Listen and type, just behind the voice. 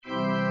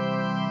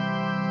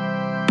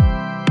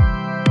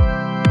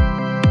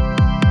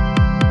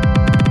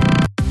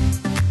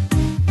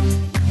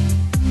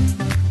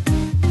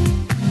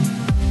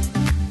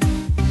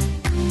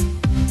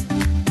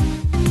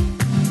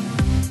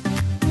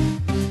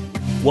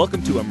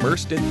Welcome to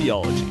Immersed in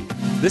Theology.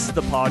 This is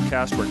the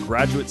podcast where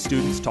graduate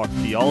students talk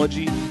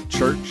theology,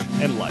 church,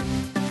 and life.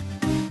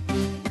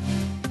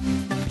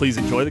 Please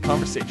enjoy the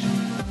conversation.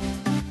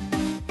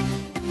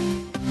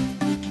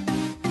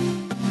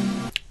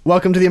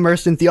 Welcome to the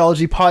Immersed in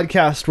Theology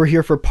podcast. We're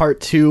here for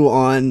part 2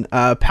 on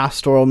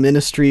pastoral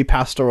ministry,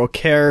 pastoral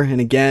care.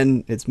 And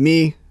again, it's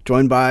me,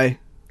 joined by...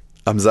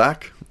 I'm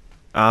Zach.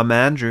 I'm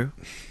Andrew.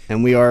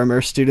 And we are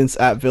Immersed students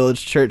at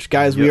Village Church.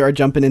 Guys, we are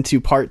jumping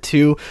into part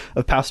 2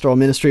 of pastoral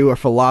ministry, or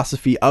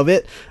philosophy of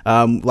it.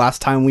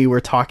 Last time we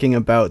were talking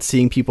about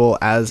seeing people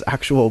as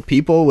actual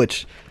people,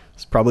 which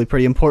is probably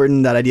pretty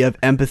important. That idea of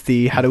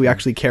empathy. How do we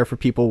actually care for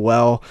people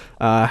well?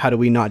 How do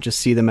we not just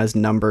see them as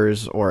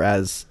numbers or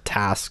as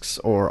tasks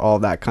or all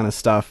that kind of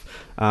stuff?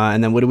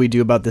 And then what do we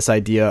do about this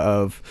idea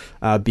of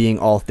being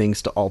all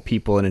things to all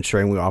people and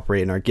ensuring we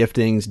operate in our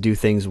giftings, do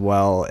things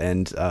well,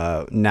 and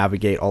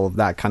navigate all of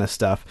that kind of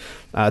stuff?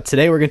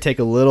 Today we're going to take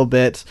a little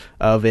bit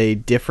of a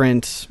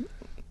different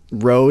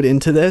road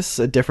into this,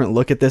 a different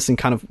look at this, and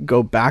kind of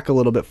go back a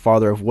little bit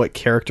farther of what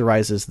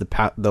characterizes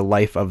the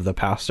life of the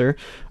pastor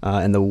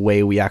and the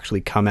way we actually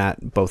come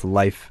at both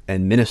life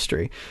and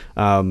ministry.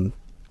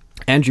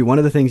 Andrew, one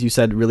of the things you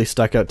said really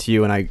stuck out to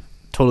you, and I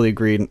totally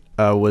agreed,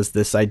 was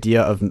this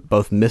idea of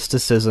both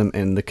mysticism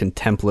and the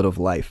contemplative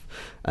life.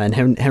 And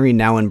Henri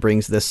Nouwen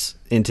brings this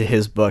into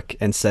his book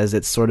and says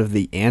it's sort of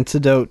the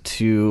antidote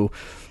to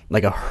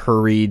like a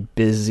hurried,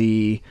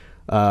 busy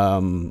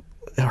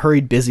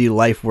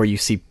life where you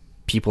see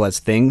people as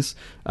things,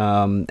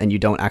 and you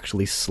don't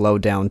actually slow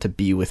down to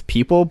be with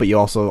people, but you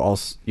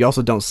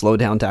also don't slow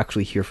down to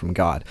actually hear from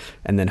God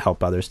and then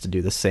help others to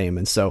do the same.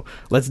 And so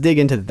let's dig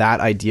into that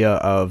idea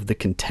of the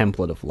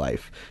contemplative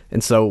life.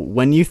 And so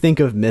when you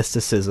think of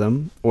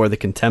mysticism or the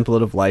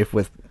contemplative life,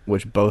 with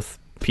which both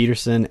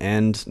Peterson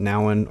and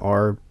Nouwen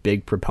are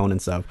big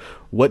proponents of,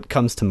 what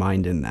comes to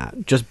mind in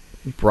that, just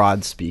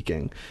broad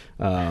speaking?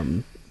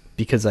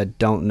 Because I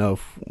don't know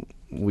if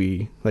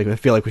I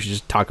feel like we should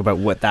just talk about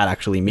what that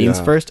actually means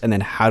first, and then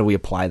how do we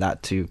apply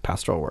that to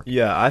pastoral work?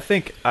 Yeah, I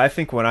think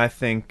when I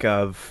think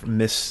of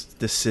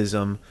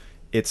mysticism,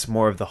 it's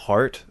more of the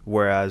heart,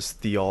 whereas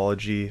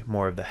theology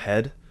more of the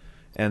head.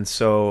 And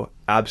so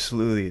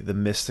absolutely the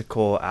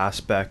mystical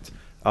aspect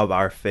of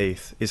our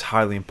faith is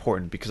highly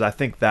important, because I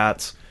think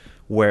that's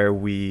where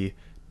we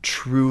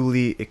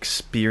truly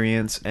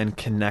experience and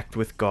connect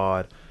with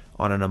God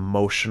on an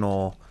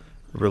emotional,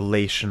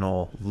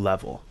 relational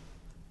level.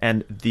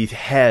 And the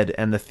head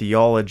and the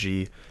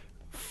theology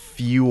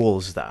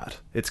fuels that.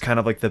 It's kind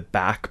of like the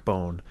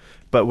backbone.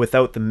 But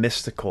without the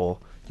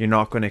mystical, you're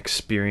not going to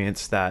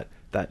experience that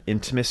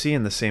intimacy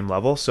in the same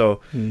level. So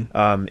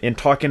in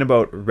talking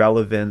about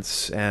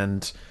relevance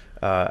and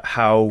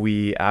how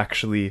we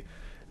actually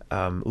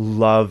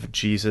love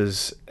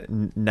Jesus,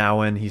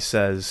 Nouwen, he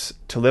says,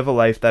 to live a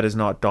life that is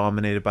not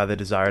dominated by the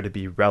desire to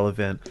be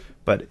relevant,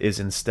 but is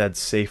instead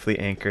safely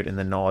anchored in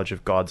the knowledge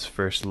of God's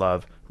first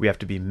love, we have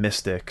to be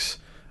mystics.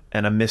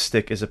 And a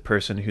mystic is a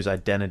person whose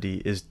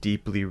identity is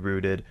deeply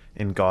rooted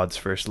in God's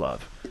first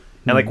love.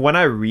 And like when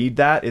I read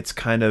that, it's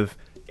kind of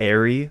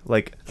airy.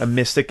 Like a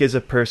mystic is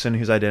a person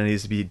whose identity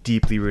is to be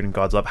deeply rooted in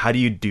God's love. How do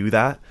you do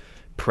that,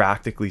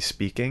 practically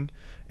speaking?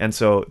 And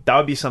so that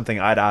would be something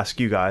I'd ask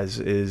you guys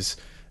is,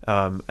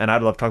 and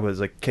I'd love to talk about, is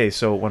like, okay,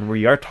 so when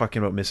we are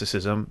talking about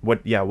mysticism,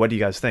 what do you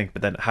guys think?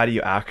 But then how do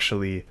you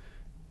actually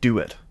do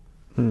it?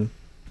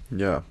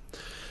 Yeah,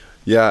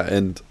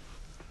 and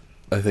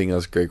I think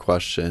that's a great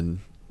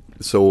question.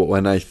 So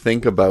when I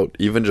think about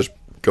even just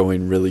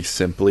going really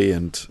simply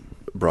and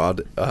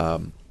broad,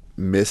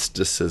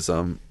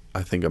 mysticism,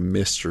 I think a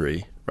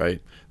mystery, right?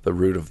 The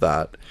root of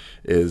that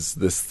is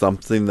this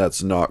something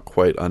that's not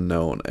quite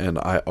unknown. And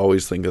I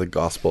always think of the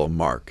Gospel of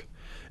Mark.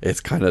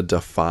 It's kind of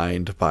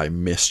defined by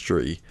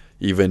mystery.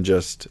 Even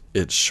just,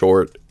 it's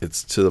short,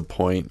 it's to the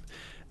point,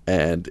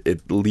 and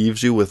it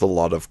leaves you with a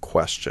lot of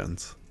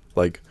questions.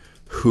 Like,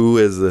 who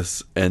is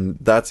this? And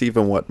that's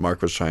even what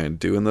Mark was trying to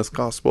do in this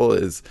gospel,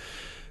 is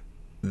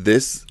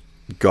this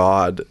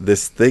God,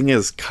 this thing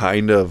is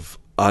kind of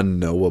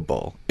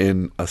unknowable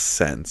in a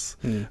sense.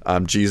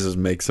 Jesus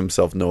makes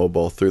himself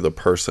knowable through the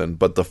person,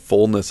 but the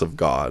fullness of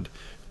God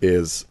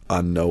is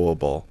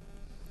unknowable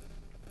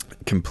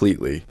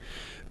completely,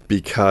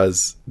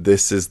 because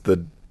this is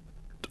the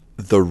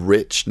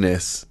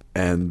richness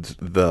and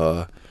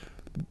the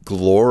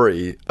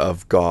glory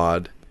of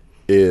God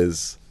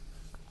is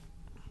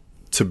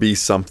to be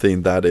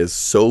something that is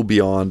so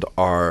beyond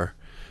our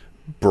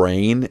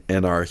brain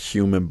and our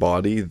human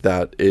body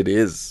that it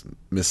is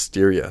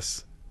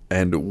mysterious,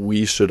 and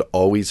we should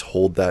always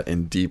hold that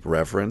in deep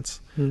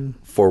reverence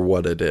for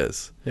what it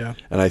is.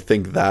 And I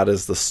think that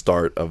is the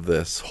start of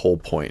this whole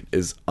point,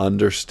 is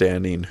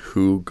understanding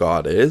who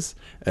God is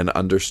and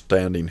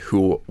understanding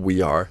who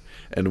we are.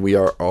 And we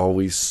are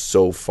always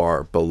so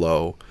far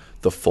below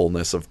the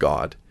fullness of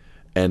God.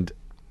 And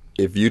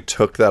if you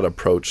took that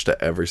approach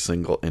to every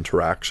single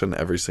interaction,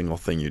 every single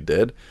thing you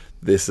did,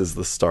 this is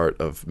the start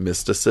of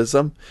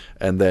mysticism.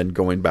 And then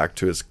going back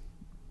to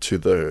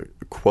the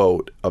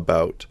quote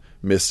about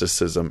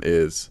mysticism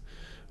is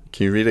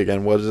Can you read it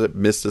again? What is it?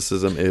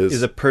 Mysticism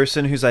is a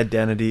person whose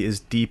identity is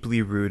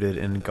deeply rooted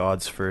in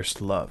God's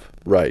first love.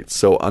 Right.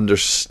 So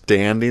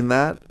understanding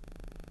that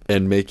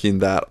and making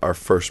that our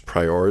first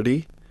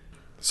priority.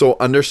 So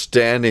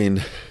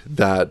understanding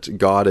that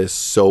God is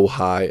so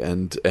high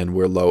and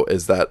we're low,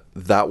 is that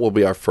will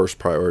be our first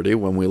priority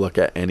when we look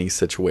at any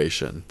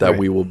situation, that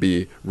we will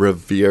be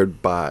revered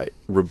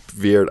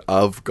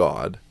of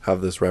God,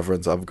 have this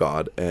reverence of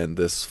God and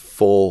this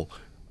full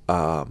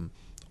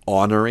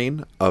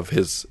honoring of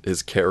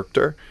his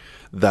character,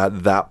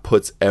 that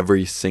puts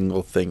every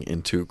single thing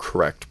into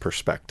correct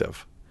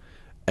perspective.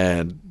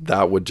 And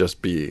that would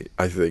just be,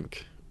 I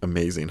think,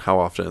 amazing. How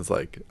often it's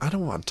like, I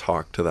don't want to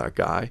talk to that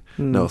guy.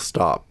 No,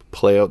 stop.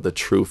 Play out the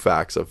true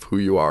facts of who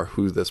you are,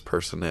 who this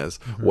person is,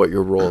 what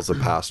your role as a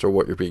pastor,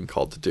 what you're being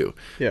called to do.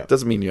 It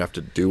doesn't mean you have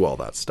to do all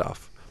that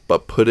stuff,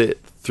 but put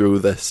it through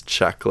this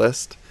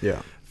checklist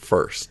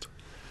first.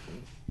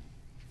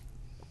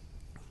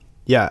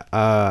 Yeah,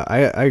 I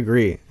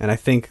agree. And I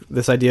think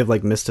this idea of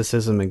like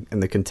mysticism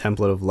and the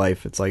contemplative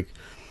life, it's like,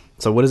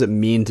 so what does it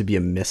mean to be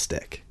a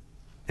mystic?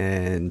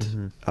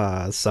 And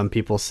some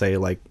people say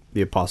like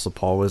the Apostle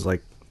Paul was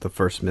like the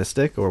first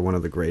mystic or one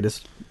of the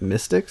greatest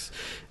mystics.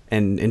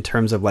 And in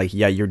terms of like,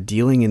 you're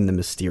dealing in the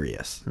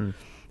mysterious.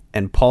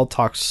 And Paul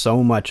talks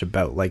so much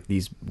about like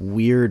these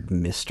weird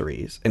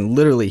mysteries. And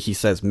literally he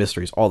says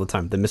mysteries all the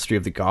time, the mystery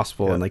of the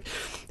gospel. And like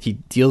he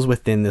deals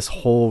within this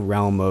whole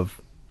realm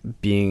of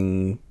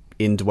being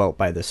indwelt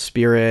by the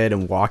Spirit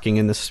and walking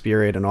in the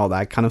Spirit and all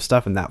that kind of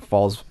stuff. And that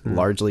falls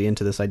largely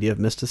into this idea of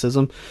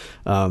mysticism,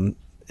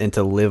 and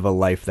to live a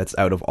life that's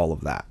out of all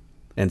of that.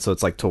 And so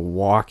it's like to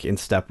walk in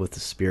step with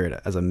the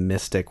Spirit as a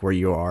mystic, where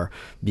you are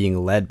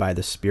being led by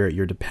the Spirit,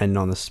 you're dependent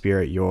on the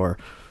Spirit, you're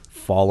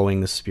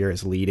following the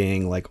Spirit's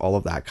leading, like all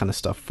of that kind of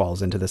stuff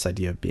falls into this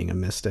idea of being a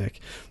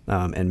mystic,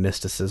 and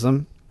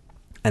mysticism.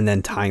 And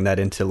then tying that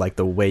into like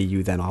the way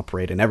you then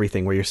operate and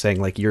everything, where you're saying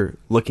like you're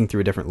looking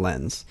through a different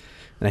lens.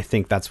 And I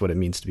think that's what it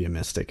means to be a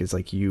mystic, is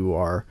like you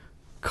are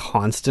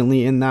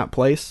constantly in that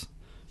place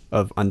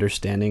of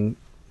understanding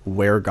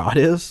where God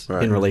is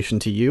in relation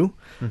to you,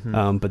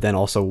 but then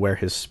also where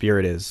his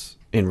Spirit is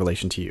in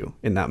relation to you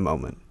in that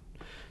moment.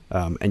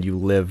 And you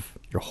live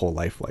your whole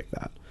life like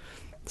that.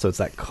 So it's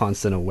that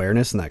constant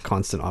awareness and that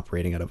constant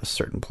operating out of a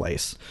certain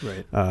place,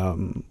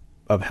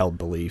 of held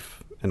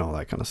belief and all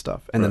that kind of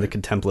stuff. And then the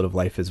contemplative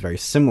life is very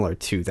similar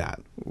to that,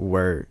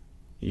 where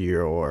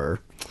you're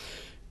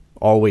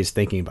always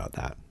thinking about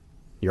that.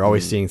 You're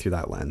always seeing through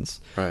that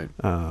lens. Right.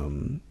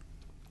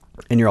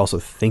 And you're also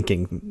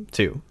thinking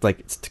too, like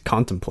it's to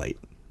contemplate,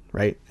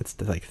 right? It's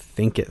to like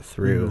think it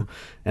through.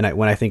 And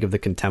when I think of the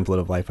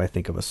contemplative life, I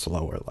think of a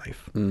slower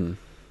life,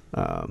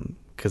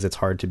 because it's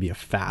hard to be a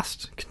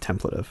fast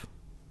contemplative.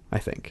 I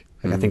think,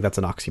 I think that's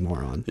an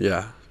oxymoron.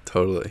 Yeah,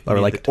 totally. Or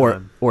like,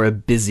 or a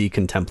busy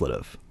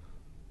contemplative.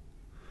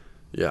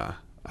 Yeah.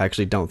 I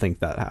actually don't think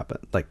that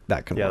happened. Like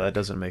that can work. That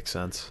doesn't make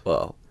sense.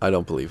 Well, I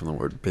don't believe in the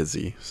word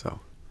busy,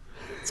 so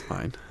it's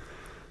fine.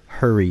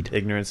 Hurried.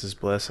 Ignorance is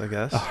bliss, I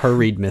guess. A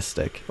hurried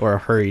mystic or a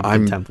hurried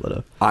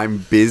contemplative. I'm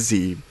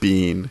busy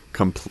being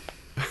contemplative.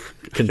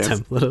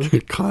 I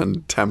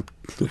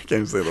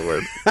can't say the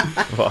word.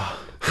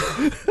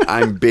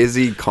 I'm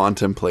busy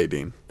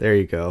contemplating. There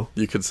you go.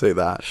 You could say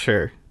that.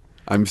 Sure.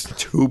 I'm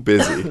too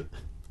busy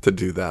to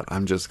do that.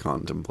 I'm just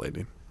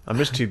contemplating. I'm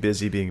just too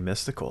busy being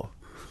mystical.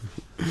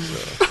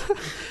 So.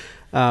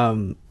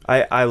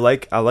 I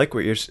like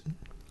what you're.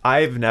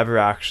 I've never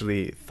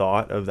actually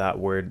thought of that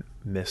word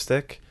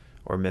mystic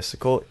or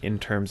mystical in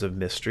terms of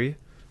mystery,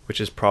 which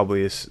is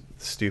probably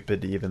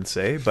stupid to even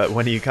say. But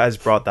when you guys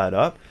brought that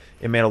up,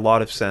 it made a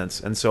lot of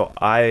sense. And so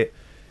I'd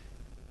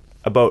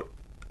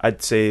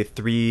say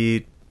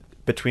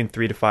between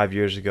 3 to 5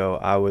 years ago,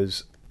 I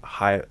was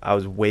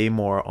way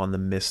more on the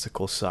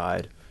mystical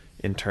side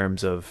in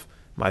terms of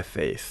my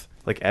faith.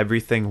 Like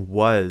everything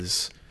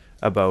was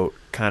about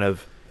kind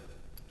of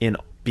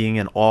being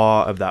in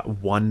awe of that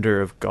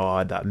wonder of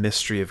God, that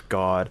mystery of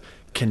God,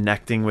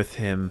 connecting with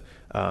him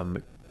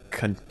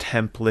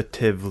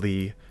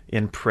contemplatively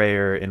in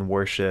prayer, in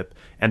worship.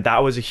 And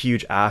that was a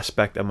huge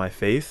aspect of my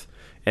faith.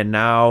 And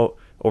now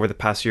over the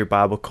past year,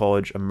 Bible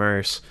college,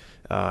 Immerse,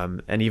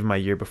 and even my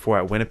year before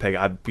at Winnipeg,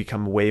 I've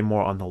become way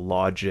more on the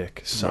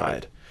logic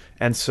side.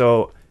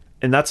 Right.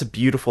 And that's a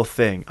beautiful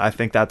thing. I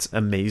think that's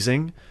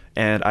amazing.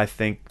 And I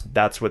think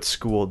that's what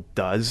school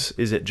does,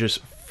 is it just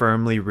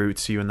firmly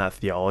roots you in that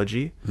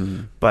theology.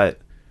 But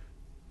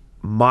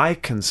my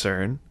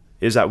concern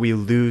is that we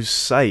lose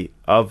sight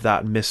of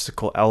that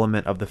mystical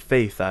element of the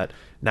faith that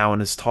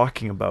Nouwen is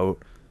talking about,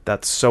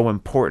 that's so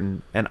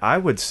important. And I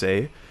would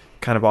say,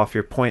 kind of off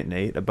your point,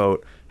 Nate,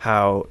 about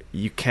how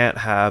you can't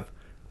have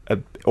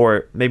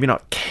or maybe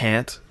not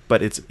can't,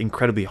 but it's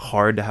incredibly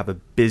hard to have a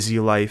busy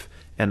life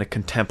and a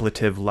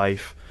contemplative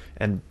life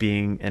and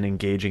being and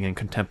engaging in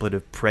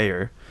contemplative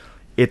prayer.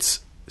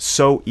 It's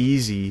so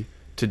easy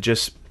to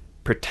just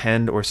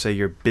pretend or say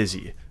you're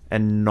busy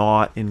and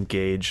not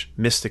engage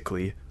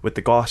mystically with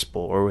the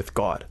gospel or with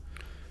God.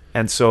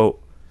 And so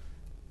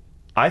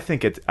I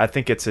think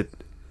it's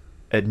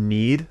a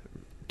need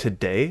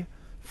today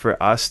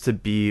for us to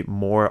be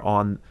more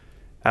on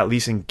at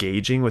least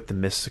engaging with the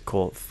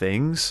mystical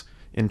things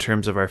in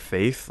terms of our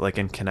faith, like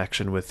in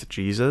connection with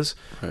Jesus.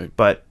 Right.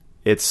 But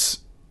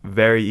it's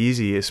very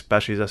easy,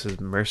 especially as us as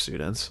immerse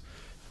students,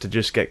 to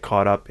just get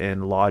caught up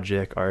in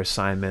logic, our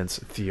assignments,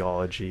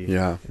 theology,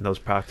 and those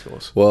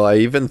practicals. Well, I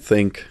even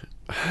think,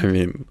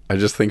 I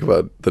just think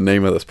about the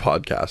name of this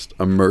podcast,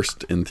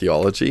 Immersed in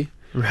Theology.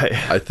 Right.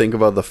 I think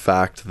about the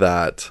fact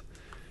that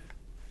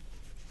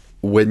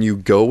when you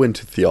go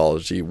into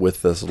theology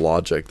with this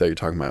logic that you're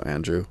talking about,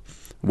 Andrew,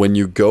 when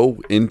you go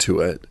into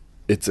it,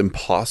 it's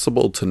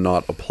impossible to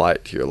not apply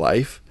it to your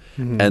life.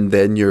 Mm-hmm. And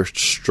then you're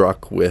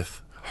struck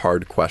with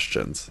hard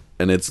questions.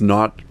 And it's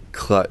not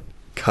cut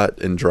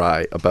and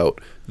dry about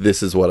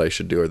this is what I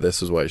should do or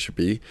this is what I should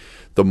be.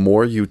 The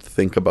more you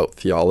think about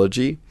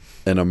theology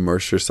and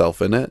immerse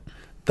yourself in it,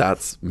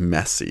 that's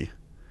messy.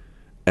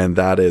 And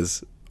that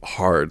is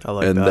hard.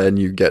 And then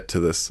you get to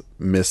this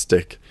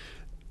mystic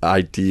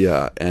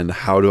idea and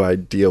how do I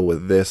deal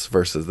with this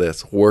versus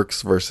this,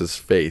 works versus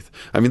faith.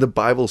 I mean, the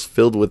Bible's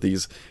filled with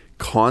these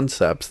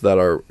concepts that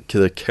are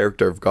the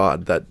character of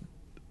God that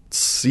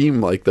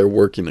seem like they're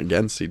working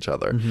against each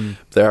other. Mm-hmm.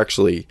 They're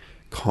actually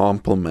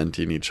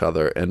complementing each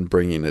other and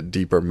bringing a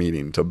deeper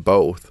meaning to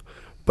both.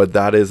 But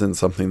that isn't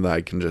something that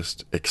I can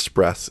just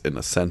express in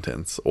a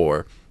sentence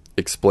or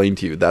explain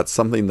to you. That's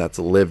something that's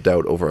lived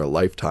out over a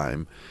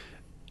lifetime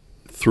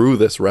through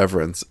this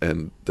reverence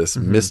and this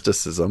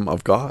mysticism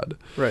of God.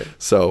 Right.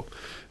 So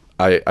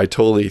I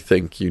totally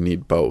think you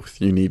need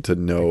both. You need to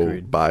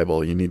know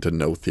Bible. You need to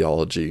know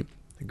theology.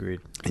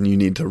 Agreed. And you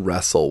need to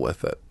wrestle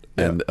with it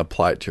and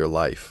apply it to your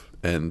life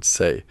and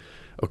say,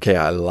 okay,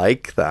 I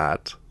like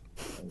that,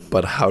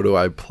 but how do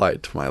I apply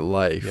it to my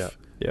life?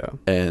 Yeah.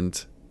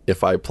 And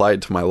if I apply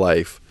it to my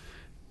life,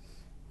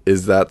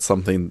 is that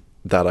something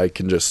that I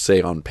can just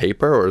say on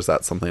paper, or is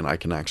that something I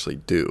can actually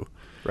do?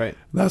 Right.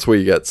 That's where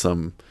you get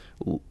some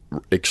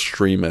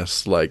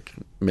extremists, like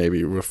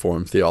maybe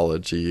Reformed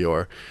theology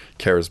or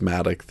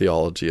charismatic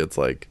theology. It's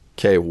like,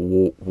 okay,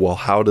 well,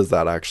 how does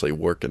that actually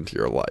work into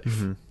your life?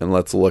 Mm-hmm. And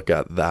let's look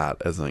at that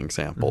as an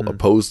example,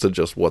 opposed to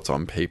just what's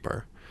on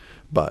paper.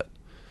 But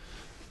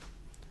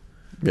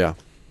yeah.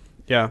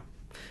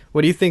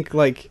 What do you think?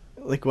 Like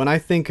when I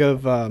think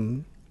of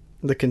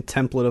the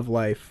contemplative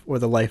life or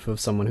the life of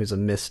someone who's a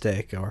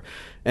mystic,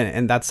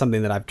 and that's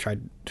something that I've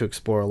tried to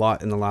explore a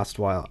lot in the last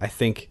while. I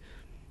think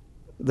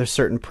there's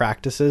certain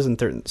practices and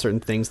certain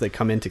things that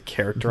come in to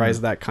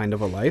characterize that kind of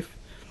a life.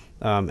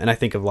 And I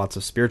think of lots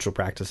of spiritual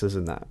practices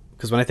in that.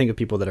 Because when I think of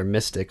people that are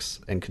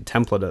mystics and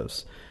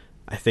contemplatives,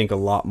 I think a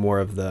lot more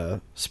of the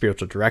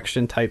spiritual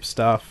direction type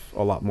stuff,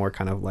 a lot more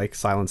kind of like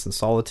silence and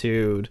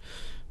solitude,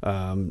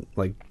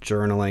 like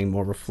journaling,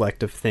 more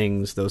reflective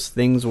things, those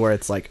things where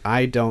it's like,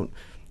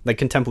 like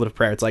contemplative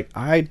prayer, it's like,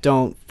 I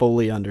don't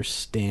fully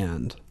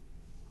understand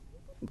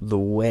the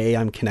way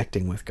I'm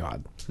connecting with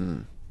God,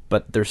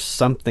 but there's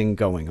something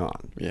going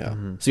on. Yeah.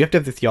 Mm-hmm. So you have to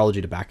have the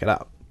theology to back it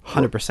up,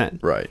 100%.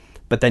 Right.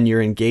 But then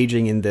you're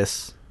engaging in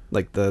this,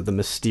 like the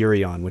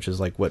mysterion, which is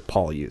like what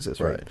Paul uses,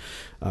 right?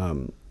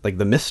 Like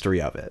the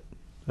mystery of it,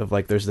 of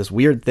like there's this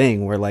weird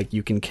thing where like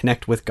you can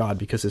connect with God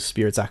because his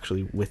spirit's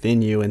actually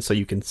within you, and so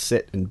you can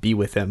sit and be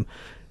with him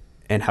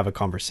and have a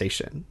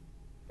conversation.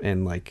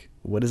 And like,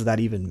 what does that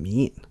even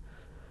mean?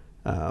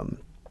 And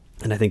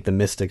I think the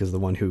mystic is the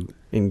one who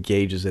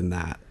engages in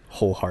that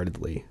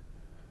wholeheartedly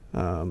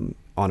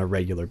on a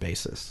regular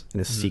basis and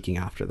is seeking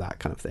after that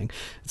kind of thing.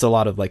 It's a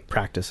lot of like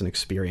practice and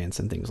experience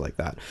and things like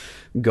that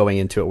going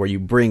into it, where you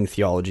bring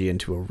theology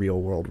into a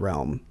real world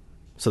realm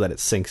so that it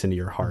sinks into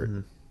your heart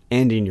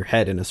and in your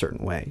head in a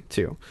certain way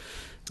too.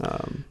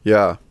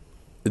 Yeah.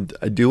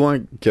 I do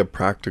want to get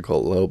practical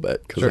a little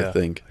bit, because I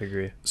think I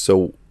agree.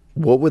 So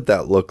what would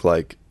that look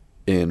like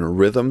in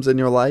rhythms in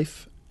your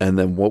life? And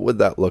then what would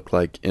that look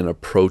like in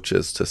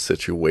approaches to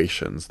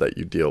situations that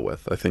you deal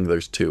with? I think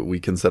there's two. We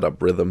can set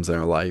up rhythms in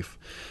our life.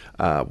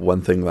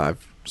 One thing that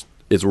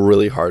it's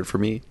really hard for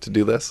me to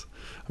do this.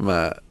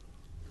 My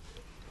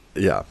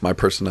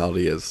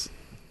personality is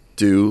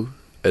do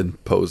as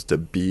opposed to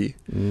be,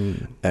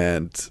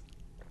 and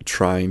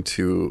trying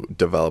to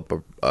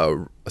develop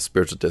a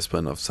spiritual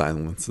discipline of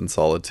silence and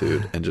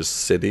solitude and just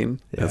sitting.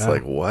 It's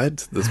like,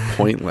 what? This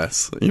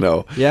pointless,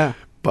 Yeah.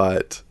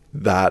 But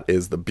that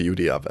is the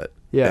beauty of it.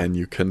 Yeah. And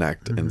you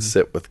connect and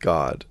sit with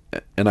God.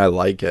 And I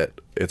like it.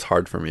 It's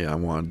hard for me. I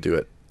want to do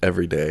it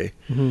every day.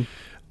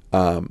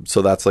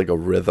 So that's like a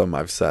rhythm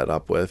I've set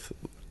up with.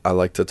 I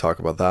like to talk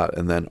about that.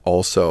 And then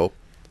also,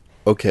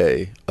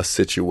 okay, a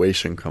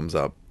situation comes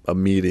up, a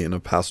meeting, a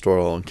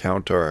pastoral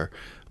encounter,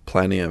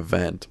 planning an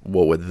event.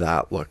 What would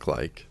that look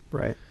like?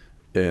 Right.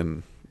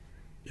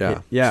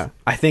 Yeah.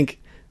 I think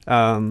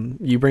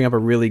you bring up a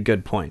really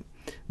good point.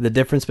 The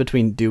difference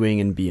between doing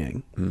and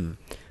being.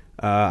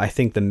 I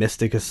think the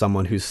mystic is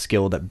someone who's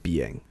skilled at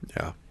being.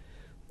 Yeah.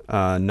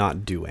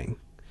 Not doing.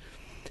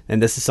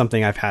 And this is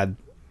something I've had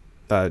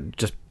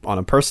just on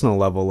a personal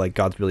level. Like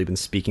God's really been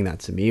speaking that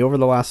to me over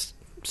the last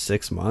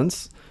 6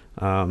 months,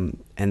 And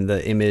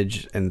the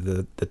image and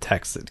the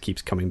text that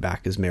keeps coming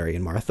back is Mary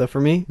and Martha for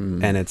me.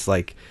 And it's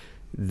like,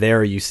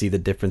 there you see the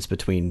difference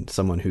between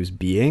someone who's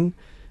being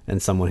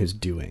and someone who's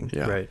doing.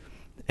 Yeah. Right.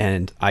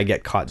 And I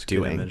get caught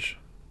doing, Image.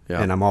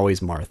 Yeah. and I'm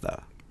always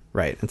Martha.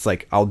 Right. It's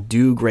like, I'll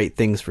do great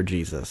things for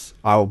Jesus.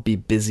 I'll be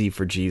busy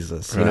for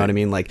Jesus. You know Right. what I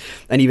mean? Like,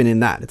 and even in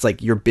that, it's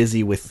like, you're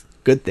busy with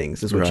good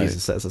things is what Right.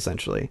 Jesus says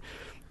essentially.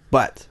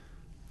 But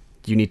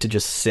you need to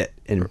just sit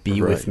and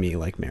be with me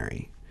like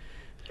Mary.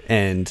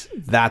 And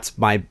that's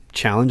my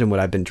challenge and what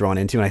I've been drawn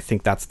into. And I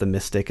think that's the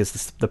mystic,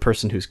 is the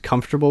person who's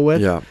comfortable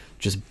with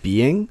just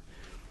being,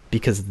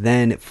 because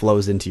then it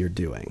flows into your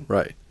doing.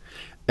 Right.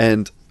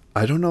 And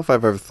I don't know if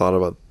I've ever thought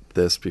about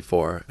this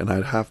before, and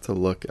I'd have to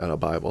look at a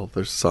Bible.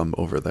 There's some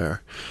over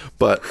there.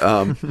 But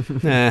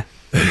Yeah,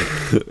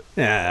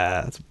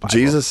 that's a Bible.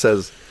 Jesus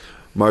says,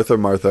 Martha,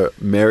 Martha,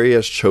 Mary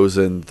has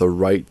chosen the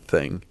right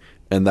thing,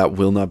 and that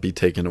will not be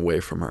taken away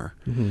from her.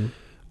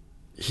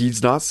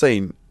 He's not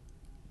saying,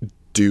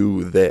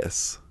 do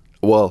this.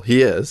 Well,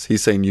 he is.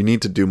 He's saying you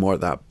need to do more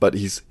of that. But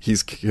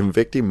he's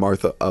convicting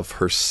Martha of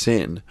her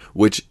sin,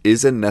 which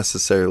isn't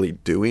necessarily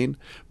doing,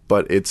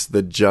 but it's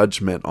the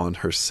judgment on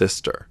her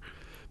sister.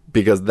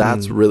 Because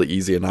that's really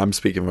easy. And I'm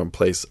speaking from a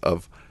place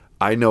of,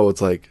 I know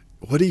it's like,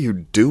 what are you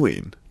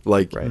doing?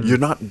 Like, you're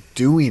not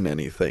doing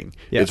anything.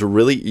 Yeah. It's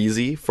really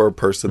easy for a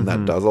person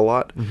that does a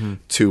lot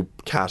to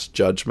cast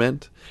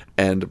judgment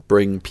and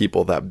bring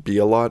people that be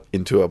a lot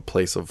into a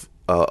place of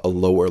a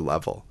lower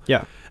level.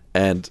 Yeah.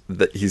 And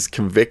that he's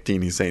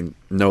convicting, he's saying,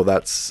 no,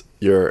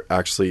 you're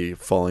actually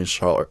falling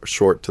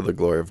short to the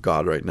glory of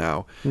God right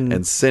now,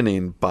 and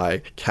sinning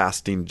by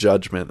casting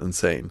judgment and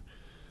saying,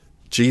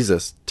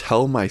 Jesus,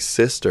 tell my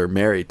sister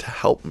Mary to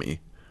help me.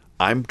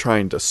 I'm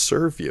trying to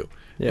serve you.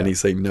 Yeah. And he's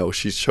saying, no,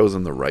 she's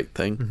chosen the right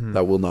thing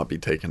that will not be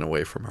taken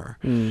away from her.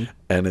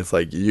 And it's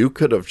like, you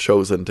could have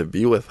chosen to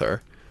be with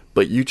her,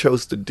 but you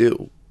chose to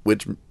do,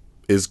 which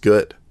is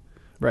good.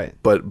 Right.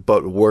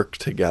 But work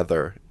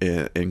together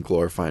in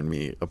glorifying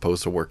me,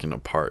 opposed to working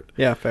apart.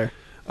 Yeah, fair.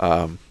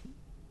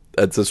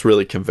 It's just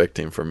really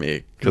convicting for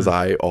me, because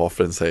I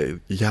often say,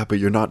 yeah, but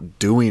you're not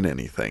doing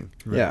anything.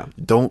 Yeah.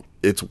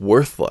 It's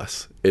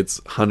worthless.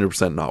 It's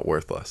 100% not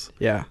worthless.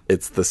 Yeah.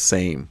 It's the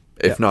same,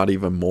 if not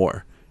even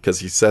more, because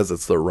he says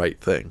it's the right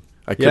thing.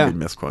 I could be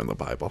misquoting the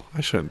Bible.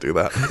 I shouldn't do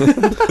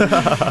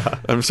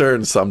that. I'm sure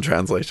in some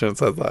translation it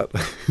says that.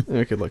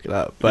 We could look it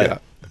up.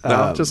 But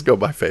no, just go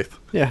by faith.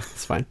 yeah,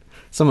 it's fine.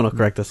 Someone will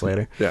correct us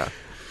later. Yeah.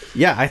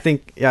 Yeah,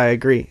 I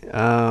agree.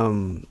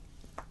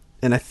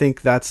 And I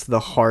think that's the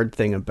hard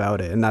thing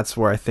about it. And that's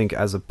where I think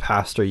as a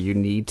pastor, you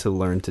need to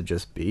learn to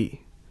just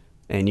be.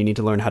 And you need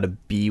to learn how to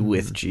be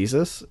with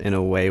Jesus in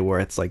a way where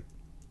it's like,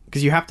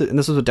 because you have to, and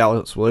this is what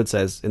Dallas Willard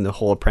says in the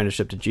whole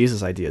apprenticeship to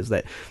Jesus idea, is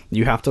that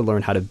you have to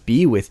learn how to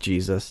be with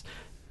Jesus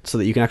so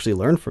that you can actually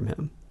learn from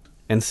him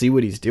and see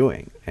what he's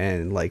doing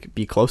and like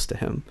be close to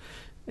him.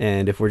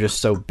 And if we're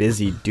just so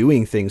busy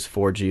doing things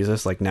for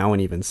Jesus, like Nouwen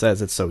even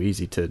says, it's so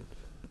easy to,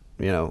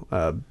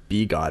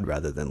 be God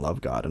rather than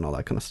love God and all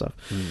that kind of stuff.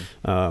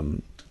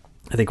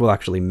 I think we'll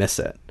actually miss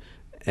it.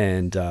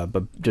 And,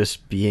 but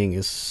just being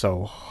is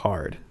so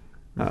hard.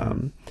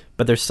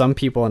 But there's some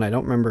people, and I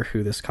don't remember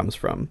who this comes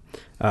from,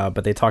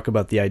 but they talk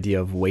about the idea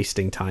of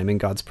wasting time in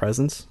God's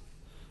presence.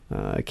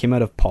 It came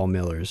out of Paul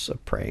Miller's A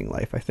Praying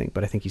Life, I think,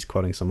 but I think he's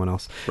quoting someone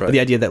else. Right. But the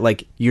idea that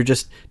like, you're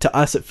just, to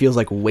us, it feels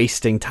like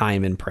wasting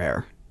time in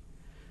prayer.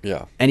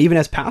 Yeah. And even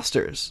as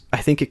pastors, I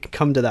think it can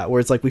come to that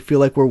where it's like, we feel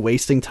like we're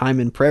wasting time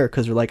in prayer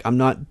because we're like, I'm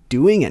not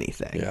doing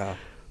anything. Yeah.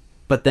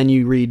 But then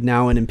you read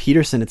Nouwen and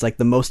Peterson, it's like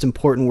the most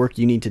important work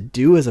you need to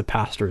do as a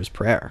pastor is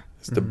prayer.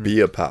 Is to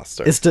be a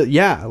pastor. Is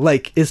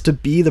to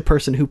be the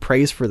person who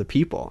prays for the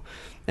people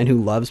and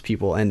who loves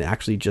people and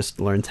actually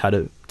just learns how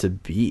to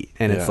be.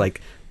 And it's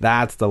like,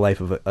 that's the life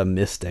of a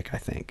mystic, I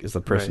think, is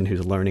the person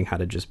who's learning how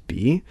to just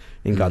be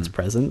in God's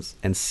presence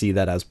and see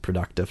that as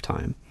productive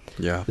time.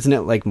 Yeah. Isn't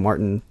it like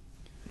Martin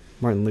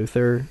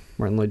Luther,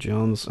 Martin Lloyd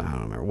Jones? I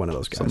don't remember, one of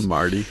those guys. Some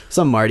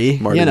Marty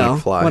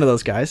McFly. One of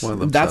those guys. One of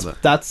them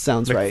that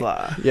sounds McFly.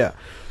 right. Yeah.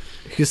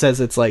 Who says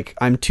it's like,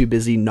 I'm too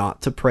busy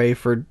not to pray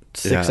for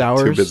 6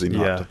 hours. Too busy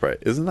not to pray.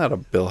 Isn't that a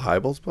Bill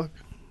Hybels book?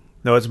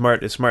 No, it's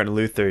Martin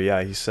Luther.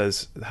 Yeah, he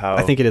says how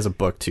I think it is a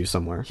book too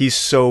somewhere. he's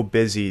so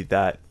busy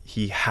that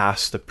he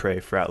has to pray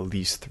for at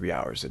least 3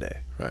 hours a day.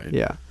 Right.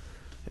 Yeah.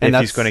 And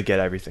if he's going to get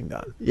everything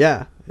done.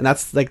 Yeah. And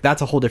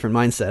that's a whole different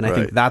mindset. And I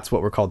think Right. that's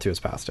what we're called to as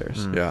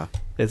pastors. Yeah.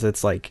 Is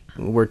it's like,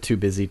 we're too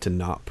busy to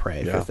not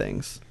pray for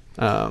things.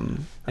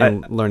 And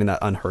learning that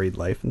unhurried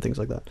life and things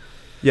like that.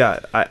 Yeah,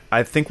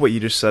 I think what you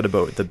just said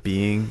about the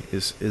being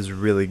is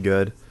really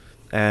good.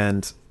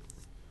 And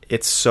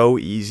it's so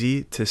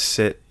easy to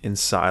sit in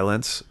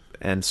silence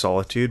and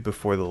solitude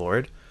before the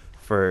Lord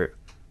for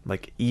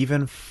like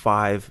even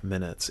 5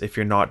 minutes if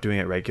you're not doing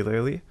it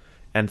regularly,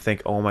 and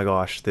think, oh my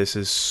gosh, this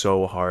is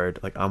so hard.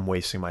 Like, I'm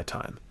wasting my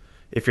time.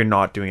 If you're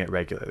not doing it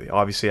regularly,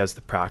 obviously as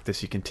the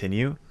practice you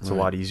continue, it's a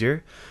lot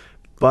easier.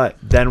 But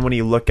then when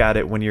you look at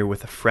it, when you're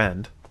with a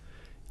friend,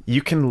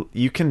 you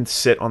can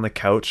sit on the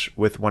couch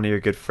with one of your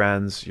good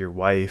friends, your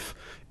wife,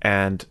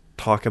 and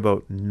talk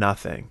about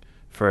nothing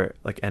for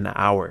like an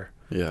hour.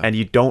 Yeah. And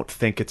you don't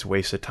think it's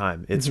wasted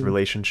time. It's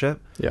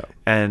relationship. Yeah.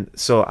 And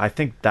so I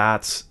think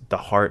that's the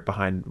heart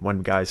behind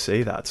when guys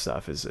say that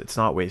stuff, is it's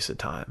not wasted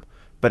time,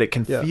 but it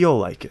can feel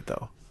like it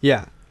though.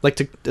 Yeah. Like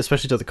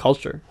especially to the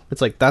culture.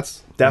 It's like,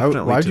 that's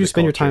definitely why would you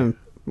spend culture. your time?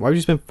 Why would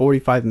you spend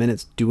 45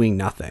 minutes doing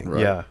nothing?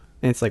 Right. Yeah.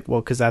 And it's like,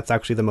 well, because that's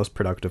actually the most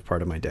productive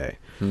part of my day.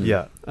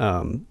 Yeah.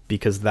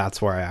 Because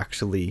that's where I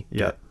actually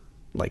Yeah. get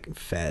like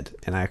fed,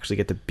 and I actually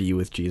get to be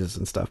with Jesus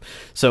and stuff.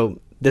 So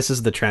this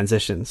is the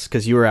transitions,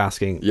 because you were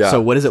asking,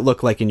 so what does it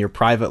look like in your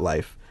private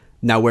life?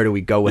 Now, where do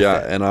we go with it?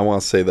 Yeah, and I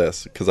want to say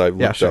this because I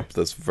looked up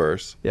this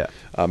verse. Yeah.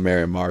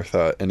 Mary and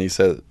Martha, and he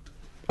said,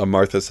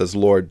 Martha says,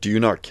 "Lord, do you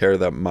not care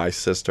that my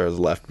sister has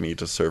left me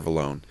to serve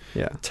alone?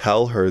 Yeah.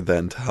 Tell her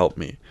then to help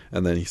me."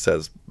 And then he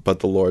says,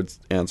 but the Lord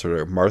answered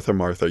her, "Martha,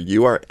 Martha,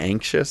 you are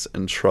anxious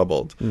and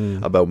troubled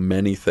about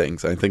many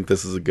things." I think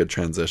this is a good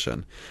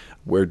transition.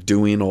 We're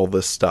doing all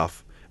this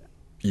stuff.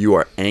 You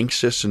are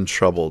anxious and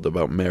troubled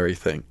about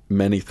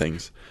many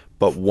things,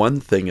 but one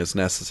thing is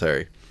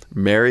necessary.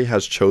 Mary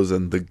has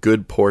chosen the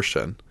good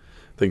portion.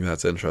 I think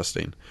that's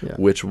interesting,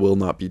 which will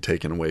not be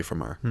taken away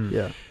from her.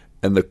 Yeah.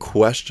 And the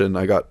question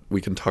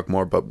we can talk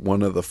more, but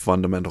one of the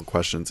fundamental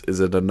questions, is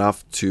it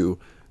enough to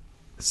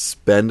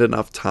spend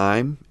enough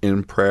time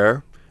in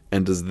prayer?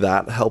 And does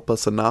that help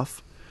us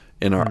enough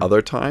in our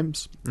other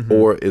times?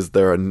 Or is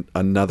there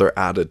another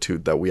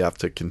attitude that we have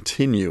to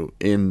continue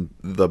in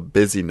the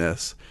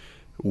busyness,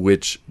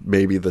 which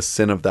maybe the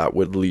sin of that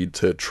would lead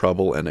to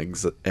trouble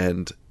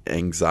and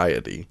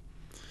anxiety,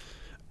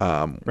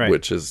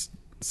 which is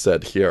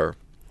said here.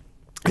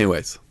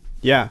 Anyways.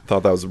 Yeah.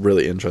 Thought that was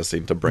really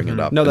interesting to bring it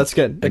up. No, that's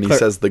good. And he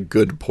says the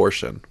good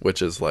portion,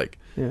 which is like,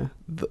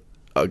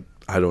 I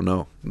don't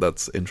know.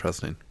 That's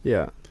interesting.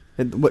 Yeah.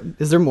 And what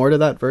is there more to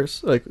that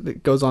verse? Like,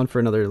 it goes on for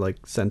another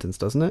like sentence,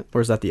 doesn't it?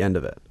 Or is that the end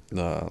of it?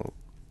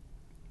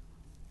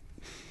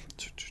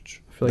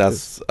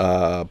 That's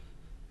the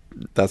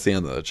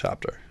end of the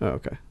chapter. Oh,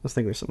 okay. I was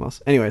thinking there's something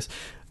else. Anyways,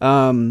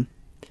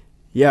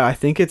 yeah, I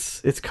think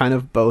it's kind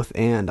of both,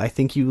 and I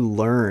think you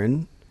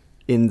learn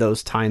in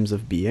those times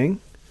of being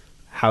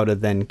how to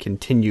then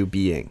continue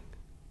being.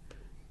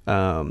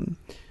 The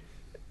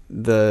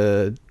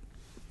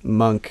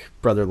monk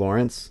Brother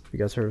Lawrence, you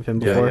guys heard of him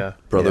before? Yeah.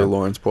 Brother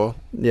Lawrence Paul.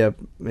 Yeah.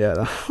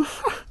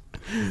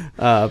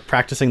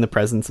 Practicing the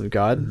presence of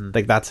God,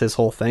 like that's his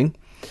whole thing.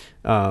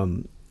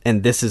 And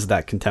this is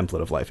that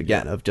contemplative life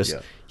again of just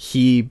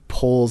he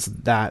pulls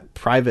that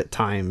private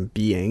time,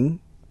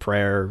 being,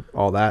 prayer,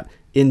 all that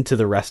into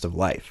the rest of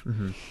life.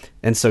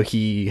 And so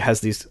he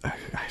has these, I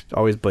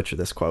always butcher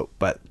this quote,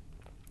 but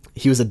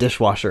he was a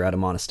dishwasher at a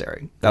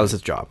monastery. That was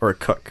his job, or a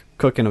cook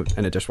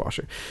and a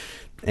dishwasher.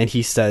 And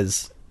he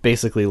says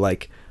basically,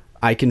 like,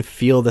 I can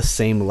feel the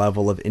same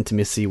level of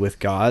intimacy with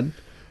God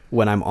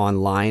when I'm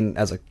online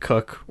as a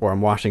cook, or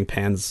I'm washing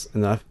pans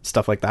and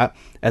stuff like that,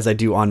 as I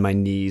do on my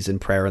knees in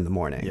prayer in the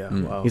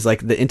morning. Wow. He's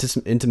like, the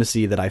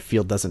intimacy that I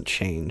feel doesn't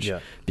change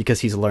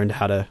because he's learned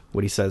how to,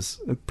 what he says,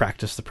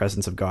 practice the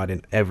presence of God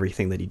in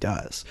everything that he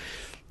does.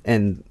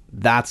 And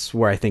that's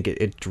where I think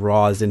it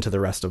draws into the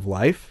rest of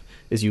life,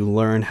 is you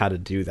learn how to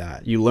do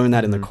that. You learn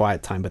that in the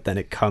quiet time, but then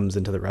it comes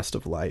into the rest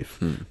of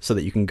life so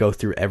that you can go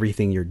through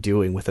everything you're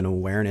doing with an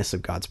awareness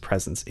of God's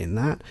presence in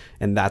that.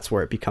 And that's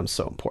where it becomes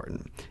so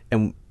important.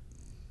 And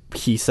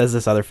he says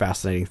this other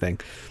fascinating thing.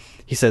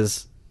 He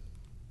says,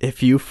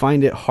 if you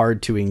find it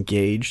hard to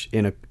engage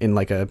in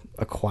like a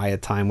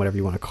quiet time, whatever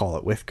you want to call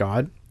it, with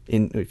God,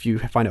 if you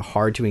find it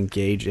hard to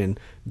engage in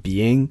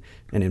being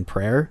and in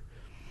prayer,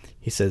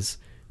 he says,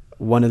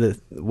 one of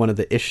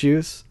the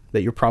issues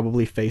that you're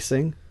probably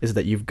facing is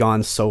that you've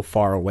gone so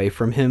far away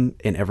from him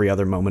in every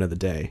other moment of the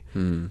day.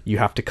 You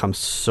have to come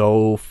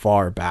so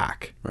far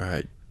back.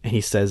 Right. And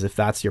he says, if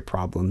that's your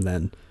problem,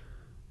 then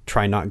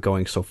try not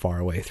going so far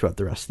away throughout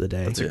the rest of the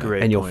day. That's a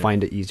great and you'll point.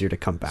 find it easier to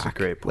come back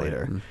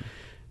later. Mm-hmm.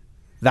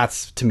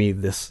 That's, to me,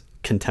 this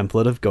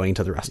contemplative going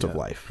to the rest of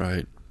life.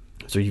 Right.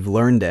 So you've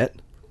learned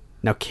it,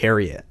 now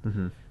carry it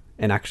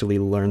and actually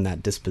learn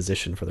that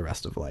disposition for the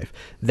rest of life.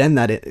 Then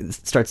that it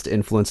starts to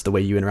influence the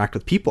way you interact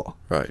with people.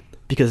 Right.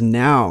 Because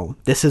now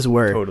this is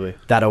where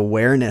that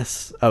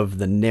awareness of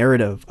the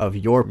narrative of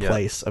your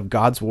place, of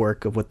God's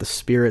work, of what the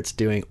Spirit's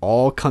doing,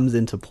 all comes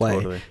into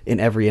play in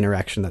every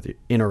interaction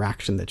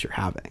that you're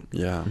having.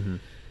 Yeah.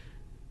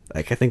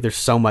 Like, I think there's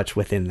so much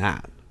within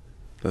that.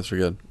 That's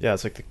really good. Yeah,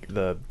 it's like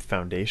the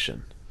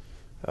foundation.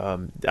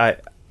 I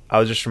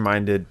was just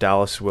reminded,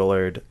 Dallas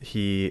Willard,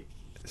 he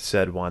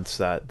said once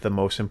that the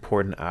most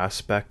important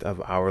aspect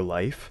of our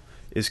life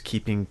is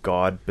keeping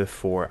God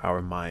before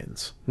our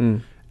minds.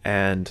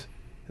 And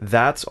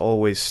that's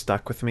always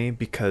stuck with me,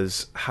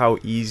 because how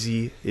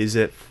easy is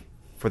it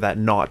for that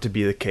not to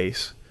be the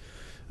case?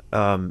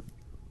 But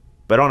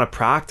on a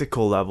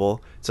practical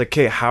level, it's like,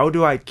 okay, how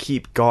do I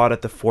keep God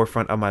at the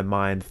forefront of my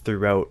mind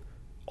throughout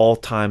all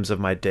times of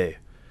my day?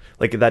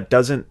 Like, that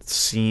doesn't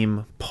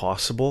seem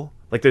possible.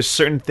 Like, there's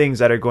certain things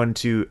that are going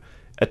to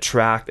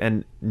attract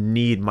and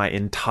need my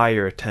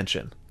entire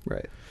attention.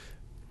 Right.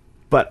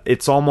 But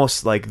it's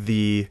almost like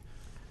the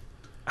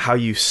how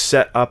you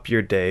set up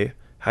your day,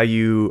 how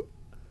you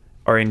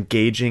are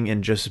engaging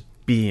in just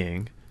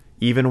being,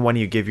 even when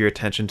you give your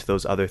attention to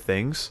those other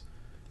things,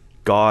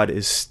 God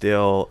is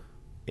still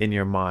in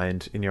your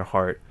mind, in your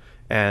heart.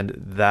 And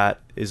that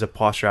is a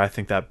posture I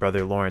think that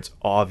Brother Lawrence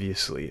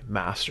obviously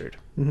mastered.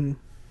 Mm-hmm.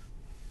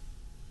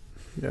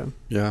 Yeah.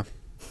 Yeah.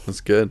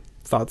 That's good.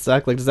 Thoughts,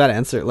 Zach? Like, does that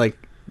answer, like,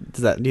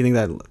 do you think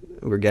that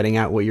we're getting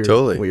at what you're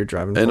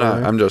driving and for?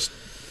 I'm just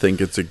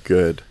think it's a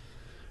good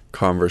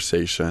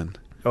conversation.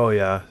 Oh,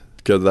 yeah.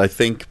 Because I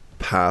think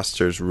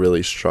pastors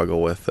really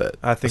struggle with it.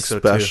 I think so,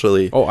 too.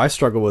 Especially, Oh, I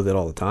struggle with it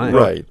all the time.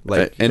 right.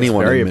 Like,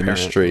 Anyone very in apparent.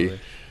 ministry.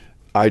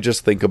 I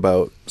just think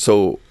about,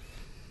 so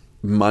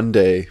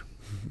Monday,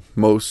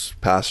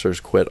 most pastors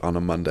quit on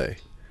a Monday.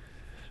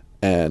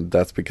 And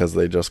that's because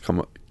they just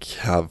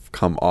have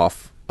come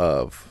off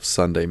of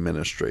Sunday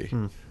ministry,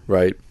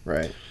 right?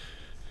 Right.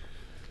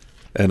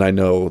 And I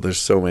know there's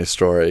so many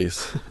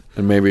stories,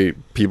 and maybe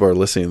people are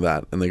listening to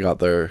that, and they got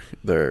their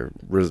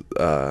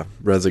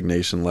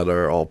resignation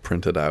letter all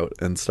printed out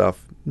and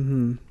stuff.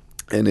 Mm-hmm.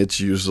 And it's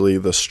usually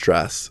the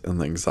stress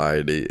and the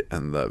anxiety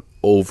and the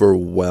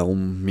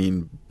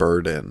overwhelming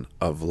burden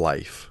of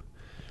life.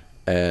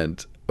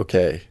 And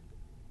okay,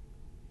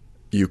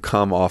 you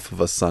come off of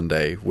a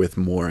Sunday with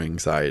more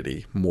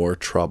anxiety, more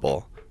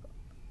trouble.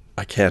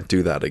 I can't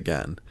do that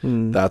again.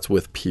 That's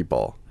with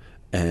people.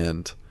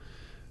 And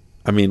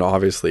I mean,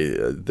 obviously,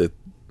 I'm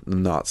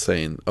not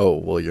saying, oh,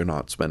 well, you're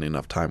not spending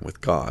enough time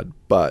with God,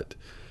 but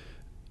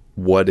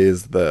what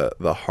is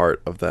the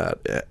heart of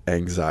that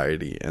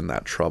anxiety and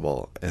that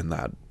trouble and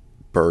that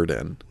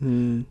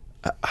burden?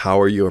 How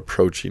are you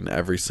approaching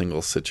every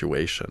single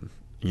situation?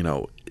 You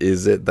know,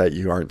 is it that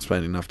you aren't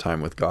spending enough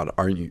time with God?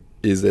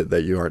 Is it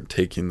that you aren't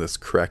taking this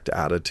correct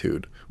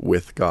attitude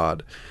with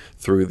God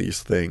through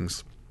these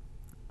things?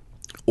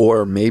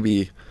 Or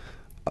maybe,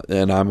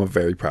 and I'm a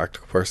very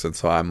practical person,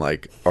 so I'm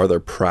like, are there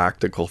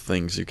practical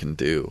things you can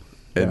do?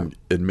 And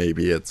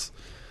maybe it's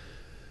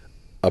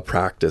a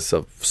practice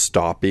of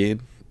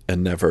stopping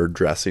and never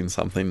addressing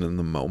something in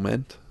the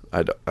moment.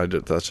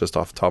 That's just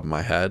off the top of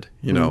my head.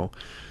 You know,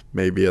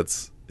 maybe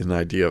it's an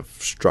idea of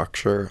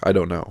structure. I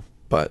don't know.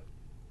 But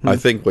I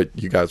think what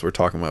you guys were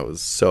talking about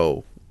was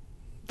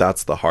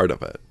that's the heart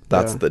of it.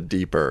 That's the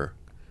deeper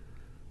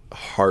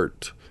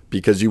heart,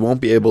 because you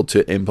won't be able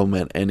to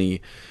implement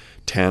any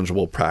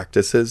tangible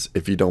practices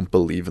if you don't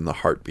believe in the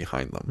heart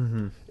behind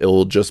them. It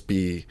will just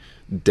be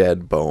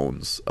dead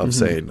bones of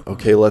saying,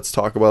 okay, let's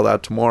talk about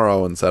that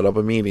tomorrow and set up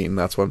a meeting.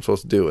 That's what I'm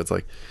supposed to do. It's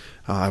like,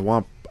 I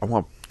want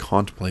to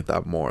contemplate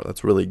that more.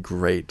 That's really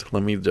great.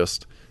 Let me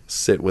just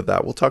sit with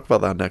that. We'll talk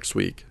about that next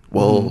week.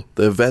 Well,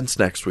 the event's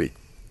next week.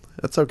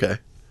 That's okay.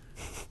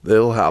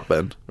 It'll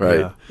happen,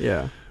 right?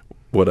 Yeah.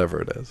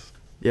 Whatever it is.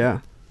 Yeah.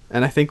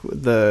 And I think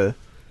that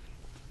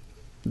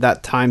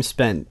time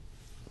spent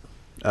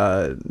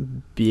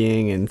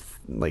being and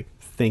like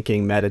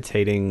thinking,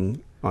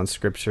 meditating on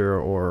scripture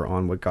or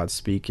on what God's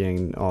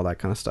speaking, all that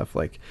kind of stuff,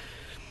 like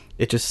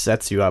it just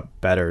sets you up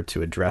better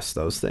to address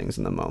those things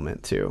in the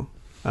moment too,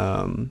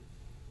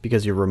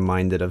 because you're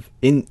reminded of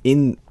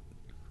in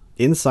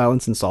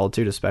silence and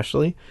solitude,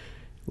 especially,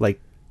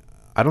 like,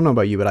 I don't know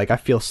about you, but like I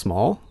feel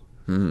small.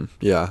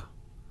 Yeah.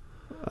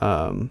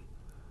 And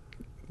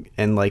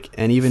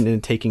even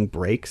in taking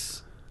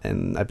breaks,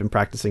 and I've been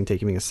practicing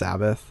taking a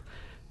Sabbath,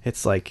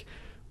 it's like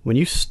when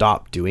you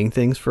stop doing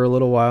things for a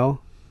little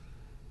while,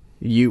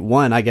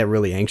 I get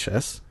really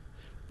anxious,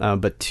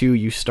 but two,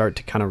 you start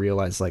to kind of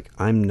realize, like,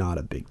 I'm not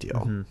a big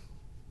deal.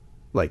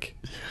 Like,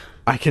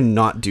 I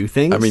cannot do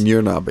things. I mean,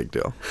 you're not a big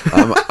deal.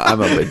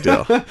 I'm a big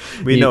deal.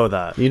 We know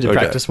that. You need to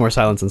practice more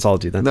silence and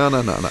solitude then. No.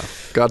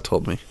 God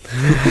told me.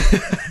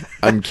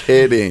 I'm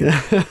kidding.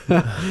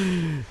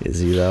 Is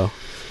he though?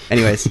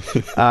 Anyways,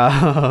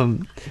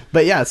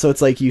 but yeah, so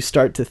it's like you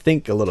start to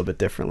think a little bit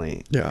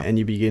differently, and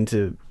you begin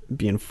to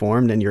be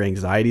informed, and your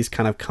anxieties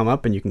kind of come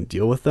up, and you can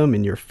deal with them,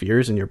 and your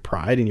fears and your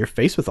pride, and you're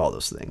faced with all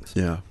those things.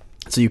 Yeah.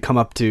 So you come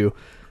up to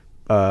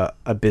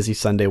a busy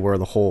Sunday where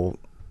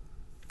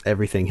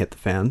everything hit the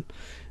fan,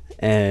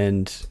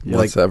 and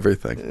like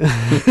everything,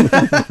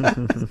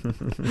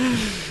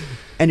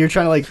 and you're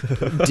trying to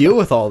like deal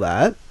with all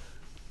that,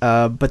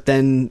 but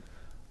then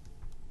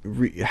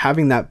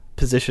having that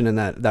position and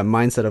that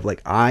mindset of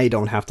like, I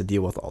don't have to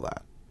deal with all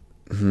that.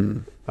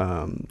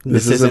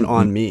 This isn't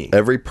on me.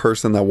 Every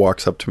person that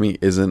walks up to me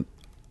isn't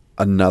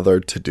another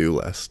to-do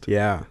list.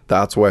 Yeah.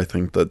 That's why I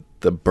think that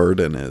the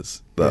burden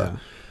is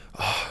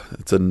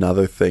it's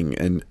another thing.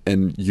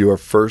 And you are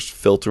first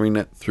filtering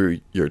it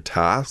through your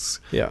tasks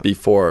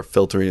before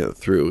filtering it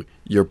through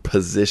your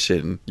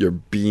position, your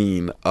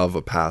being of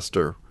a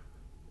pastor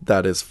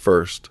that is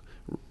first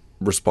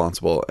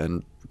responsible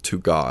and to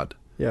God.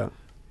 Yeah.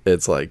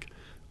 It's like,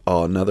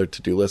 another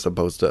to-do list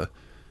opposed to,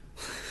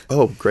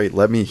 great,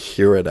 let me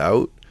hear it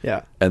out.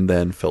 Yeah. And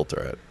then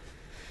filter it.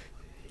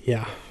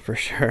 Yeah, for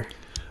sure.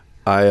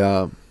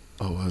 What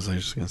was I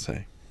just going to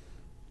say?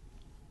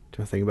 Do you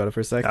want to think about it for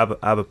a sec? I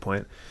have a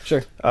point.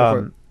 Sure.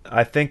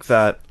 I think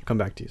that... I'll come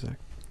back to you, Zach.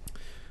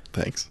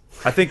 Thanks.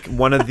 I think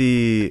one of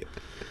the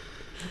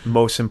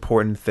most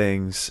important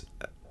things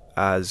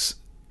as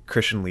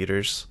Christian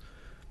leaders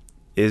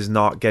is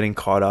not getting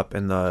caught up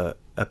in the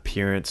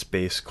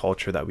appearance-based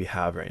culture that we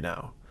have right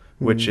now,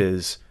 which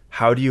is,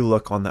 how do you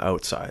look on the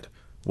outside?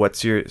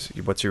 What's your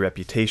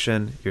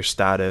reputation, your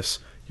status,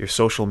 your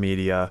social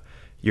media,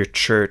 your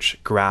church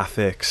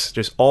graphics,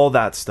 just all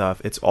that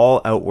stuff. It's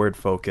all outward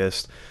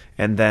focused,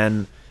 and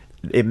then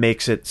it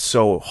makes it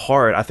so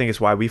hard. I think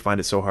it's why we find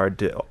it so hard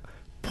to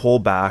pull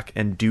back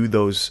and do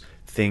those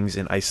things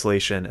in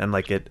isolation, and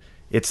like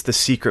it's the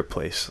secret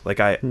place. Like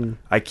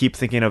I keep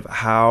thinking of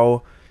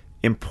how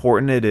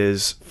important it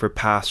is for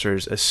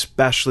pastors,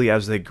 especially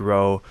as they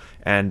grow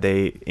and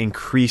they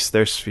increase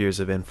their spheres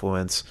of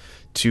influence,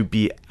 to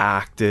be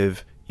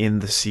active in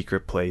the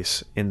secret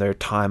place in their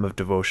time of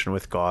devotion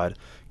with God,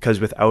 because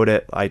without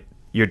it,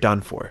 you're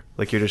done for.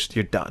 Like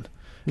you're done.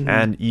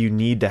 And you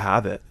need to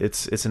have it.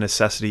 It's a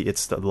necessity.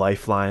 It's the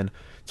lifeline.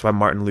 That's why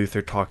Martin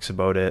Luther talks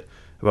about it,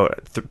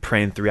 about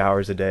praying 3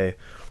 hours a day.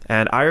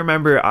 And I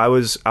remember I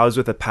was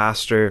with a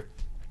pastor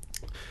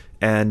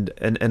and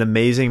an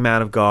amazing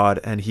man of God,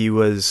 and he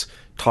was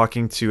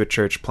talking to a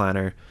church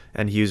planner,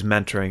 and he was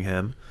mentoring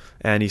him,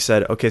 and he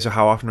said, okay, so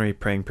how often are you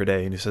praying per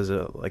day? And he says,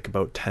 like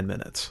about 10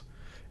 minutes.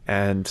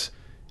 And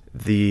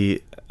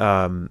the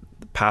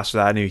pastor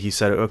that I knew, he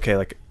said, okay,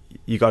 like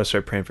you got to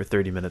start praying for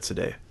 30 minutes a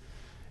day.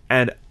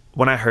 And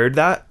when I heard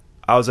that,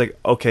 I was like,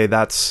 okay,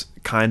 that's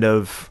kind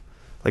of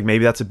like,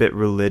 maybe that's a bit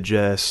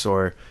religious,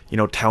 or, you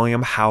know, telling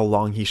him how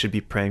long he should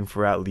be praying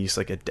for at least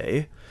like a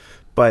day.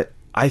 But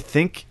I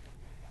think,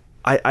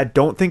 I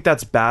don't think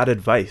that's bad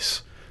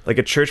advice. Like,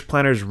 a church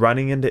planner is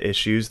running into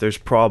issues, there's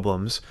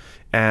problems,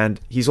 and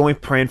he's only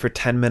praying for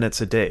 10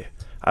 minutes a day.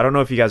 I don't know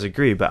if you guys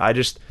agree, but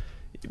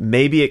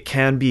maybe it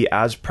can be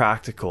as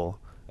practical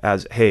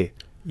as, hey,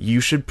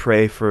 you should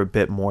pray for a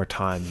bit more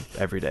time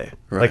every day.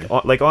 Right.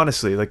 Like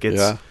honestly, like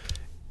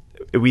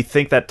we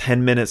think that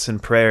 10 minutes in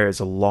prayer is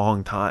a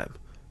long time,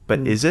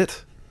 but is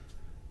it?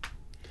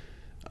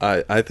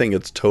 I think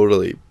it's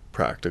totally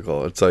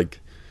practical. It's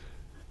like,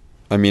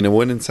 I mean, it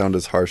wouldn't sound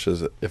as harsh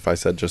as if I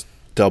said just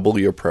double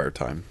your prayer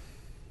time.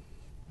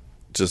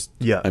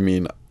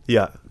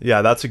 Yeah,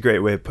 that's a great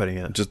way of putting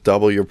it. Just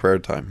double your prayer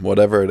time.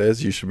 Whatever it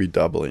is, you should be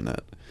doubling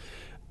it.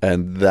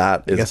 And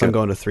that is... I guess I'm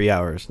going to 3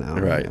 hours now.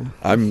 Right. Yeah.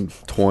 I'm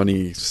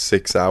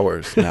 26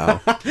 hours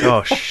now.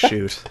 Oh,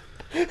 shoot.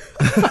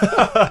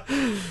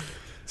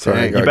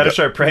 Sorry. You better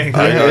start praying.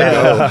 No,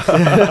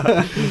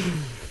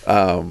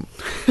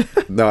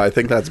 I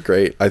think that's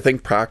great. I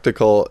think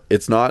practical,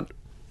 it's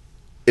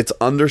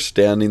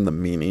understanding the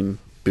meaning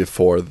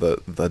before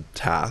the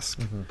task.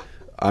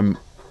 I'm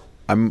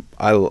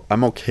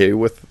okay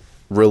with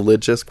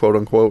religious, quote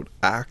unquote,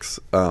 acts,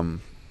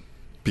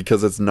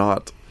 because it's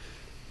not,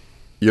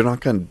 you're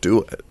not going to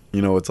do it.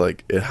 You know, it's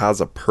like, it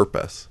has a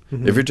purpose.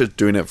 If you're just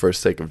doing it for the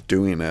sake of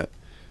doing it,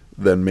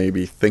 then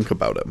maybe think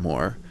about it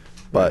more.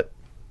 But,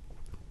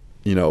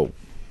 you know,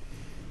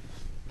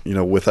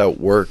 without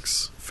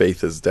works,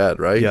 faith is dead,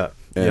 right? Yeah.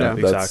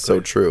 And that's so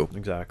true.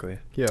 Exactly.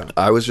 Yeah.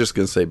 I was just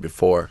going to say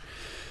before,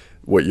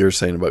 what you're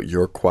saying about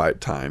your quiet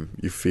time,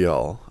 you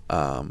feel,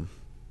 how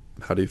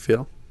do you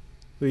feel?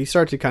 Well, you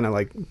start to kind of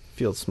like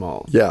feel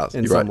small. Yeah.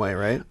 In some way,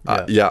 right?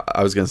 Yeah.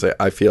 I was going to say,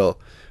 I feel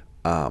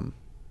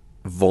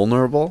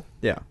vulnerable.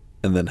 Yeah.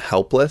 And then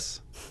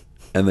helpless,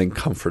 and then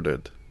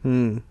comforted.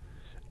 And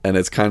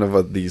it's kind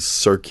of these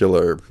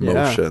circular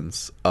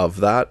motions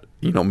of that,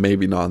 you know,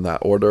 maybe not in that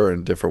order,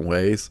 in different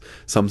ways.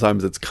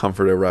 Sometimes it's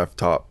comforted right off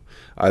top.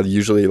 I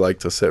usually like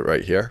to sit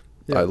right here.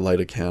 Yeah. I light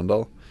a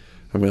candle.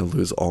 I'm going to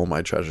lose all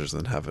my treasures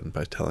in heaven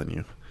by telling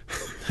you.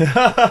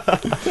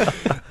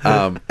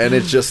 And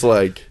it's just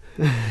like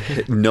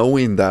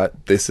knowing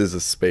that this is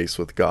a space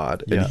with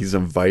God, and he's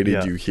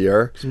invited you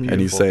here, and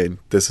he's saying,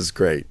 this is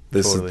great.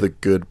 This is the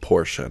good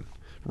portion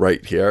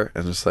right here.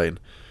 And just saying,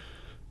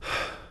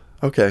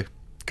 okay,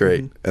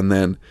 great. And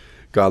then,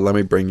 God, let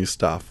me bring you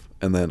stuff.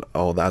 And then,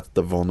 oh, that's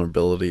the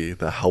vulnerability,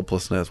 the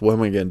helplessness. What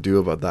am I going to do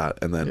about that?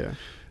 And then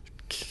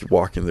keep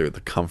walking through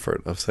the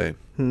comfort of saying,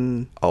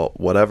 oh,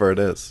 whatever it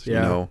is, you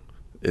know,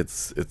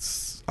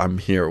 it's I'm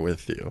here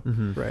with you.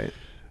 Right.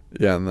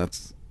 Yeah. And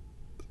that's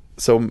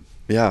so,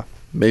 yeah,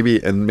 maybe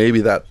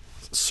that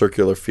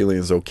circular feeling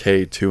is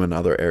okay too in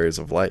other areas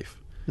of life.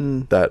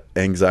 That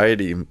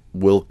anxiety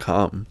will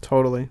come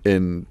totally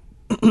in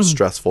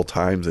stressful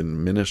times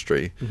in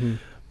ministry,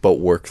 but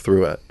work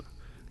through it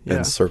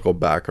and circle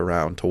back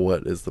around to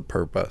what is the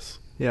purpose.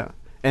 Yeah.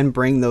 And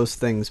bring those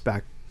things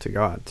back to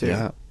God too.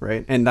 Yeah.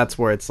 Right. And that's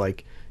where it's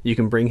like, you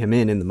can bring him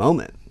in the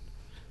moment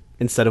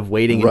instead of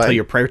waiting until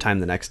your prayer time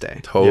the next day.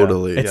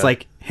 Totally. It's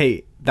like,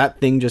 hey, that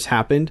thing just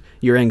happened.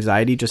 Your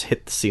anxiety just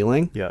hit the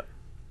ceiling. Yeah.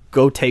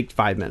 Go take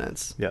 5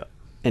 minutes. Yeah.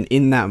 And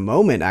in that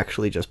moment,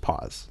 actually just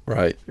pause.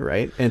 Right.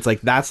 Right. And it's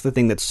like, that's the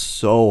thing that's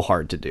so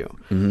hard to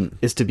do,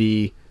 is to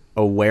be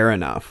aware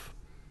enough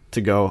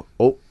to go,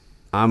 oh,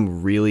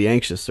 I'm really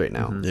anxious right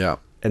now. Yeah.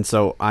 And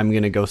so I'm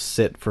going to go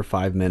sit for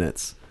 5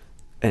 minutes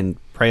and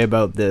pray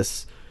about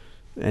this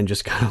and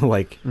just kind of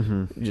like,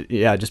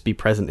 just be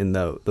present in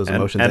those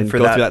emotions and for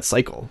go through that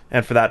cycle.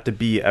 And for that to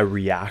be a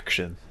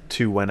reaction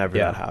to whenever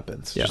that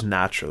happens, just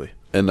naturally.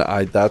 And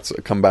that's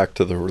come back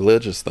to the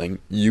religious thing.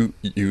 You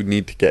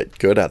need to get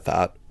good at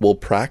that. We'll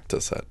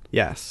practice it.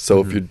 Yes.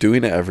 So if you're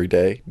doing it every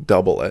day,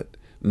 double it.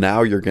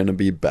 Now you're going to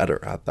be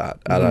better at that,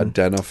 at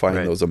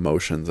identifying those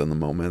emotions in the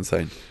moment,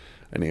 saying,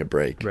 I need a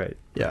break. Right.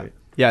 Yeah.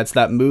 Yeah. It's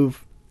that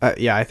move.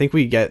 I think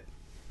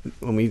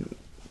when we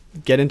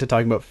get into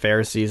talking about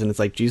Pharisees and it's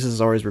like Jesus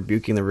is always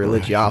rebuking the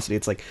religiosity.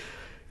 It's like,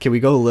 can we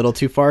go a little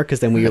too far? Because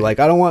then we're like,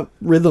 I don't want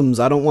rhythms.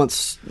 I don't want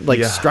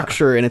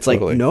structure. And it's like,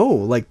 no,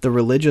 like the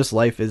religious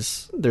life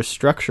there's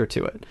structure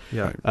to it.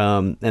 Yeah.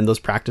 And those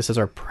practices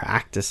are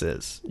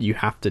practices. You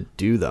have to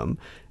do them.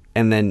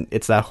 And then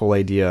it's that whole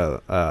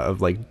idea of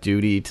like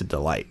duty to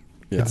delight.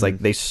 Yeah. It's like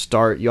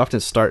you often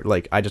start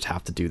like, I just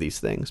have to do these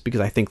things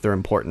because I think they're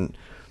important.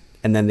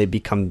 And then they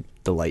become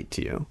delight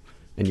to you.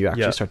 And you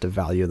actually start to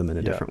value them in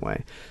a different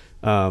way.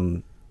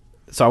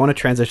 So I want to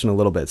transition a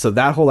little bit. So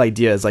that whole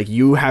idea is like,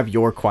 you have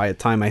your quiet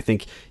time. I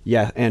think,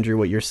 Andrew,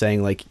 what you're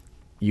saying, like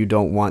you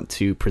don't want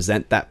to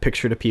present that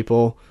picture to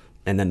people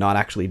and then not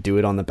actually do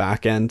it on the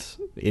back end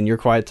in your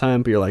quiet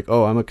time. But you're like,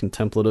 oh, I'm a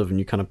contemplative, and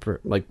you kind of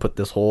like put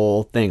this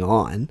whole thing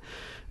on,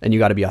 and you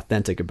got to be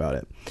authentic about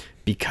it,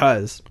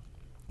 because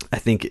I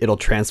think it'll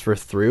transfer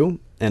through.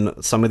 And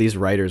some of these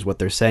writers, what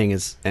they're saying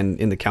is, and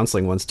in the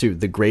counseling ones too,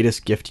 the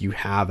greatest gift you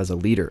have as a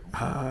leader,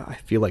 I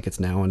feel like it's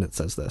Nouwen that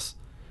says this,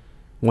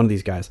 one of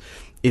these guys,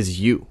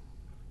 is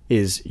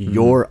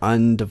your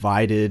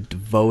undivided,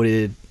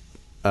 devoted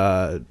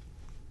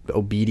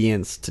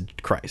obedience to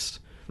Christ.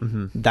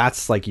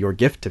 That's like your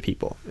gift to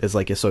people, is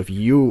like, so if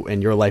you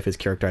and your life is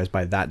characterized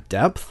by that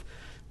depth,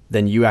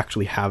 then you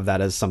actually have that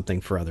as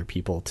something for other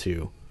people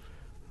to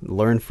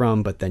learn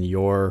from, but then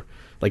you're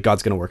like,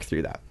 God's going to work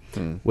through that.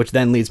 Which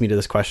then leads me to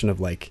this question of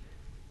like,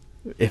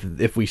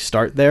 if we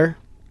start there,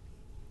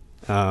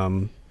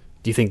 do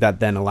you think that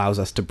then allows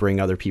us to bring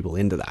other people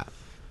into that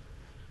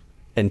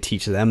and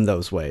teach them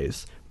those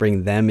ways,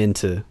 bring them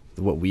into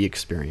what we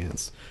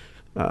experience?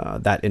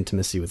 That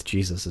intimacy with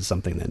Jesus is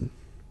something then,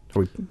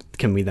 or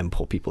can we then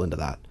pull people into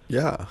that?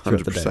 Yeah,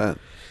 100%.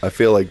 I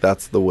feel like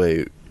that's the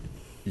way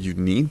you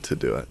need to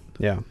do it.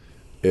 Yeah.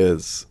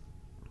 Is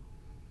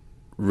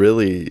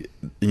really,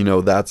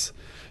 that's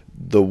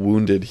the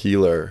wounded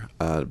healer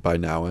by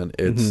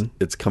Nouwen.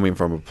 It's coming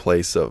from a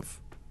place of,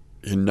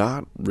 you're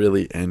not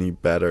really any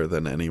better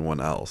than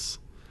anyone else.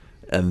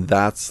 And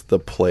that's the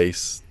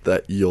place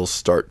that you'll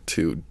start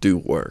to do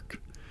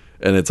work.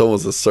 And it's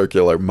almost a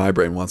circular, my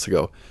brain wants to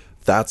go,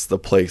 that's the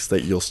place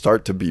that you'll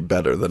start to be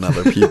better than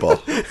other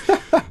people.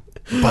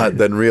 But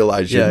then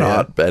realize you're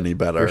not any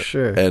better. For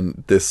sure.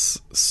 And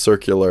this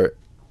circular,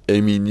 I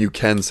mean, you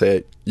can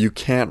say you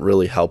can't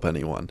really help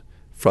anyone.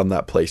 From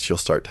that place, you'll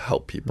start to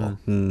help people.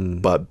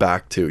 But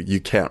back to, you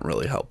can't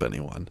really help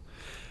anyone.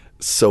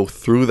 So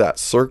through that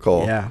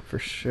circle, for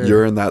sure,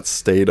 you're in that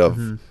state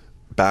of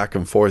back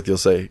and forth. You'll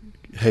say,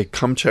 hey,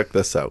 come check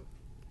this out.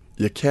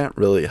 You can't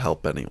really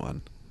help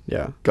anyone.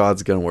 Yeah.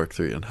 God's going to work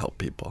through you and help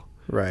people.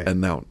 Right. And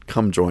now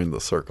come join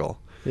the circle.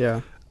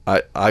 Yeah.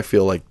 I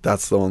feel like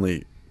that's the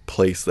only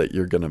place that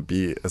you're going to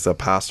be as a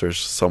pastor,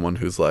 someone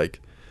who's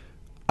like,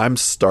 I'm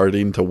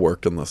starting to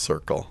work in the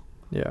circle.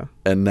 Yeah.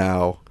 And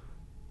now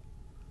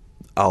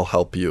I'll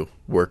help you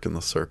work in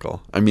the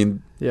circle. I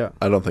mean,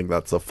 I don't think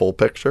that's a full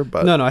picture,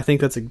 but no, I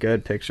think that's a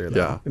good picture though.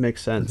 Yeah. It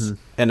makes sense.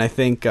 And I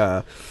think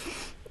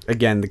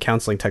again, the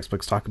counseling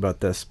textbooks talk about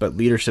this, but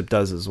leadership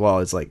does as well.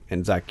 It's like,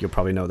 and Zach, you'll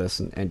probably know this,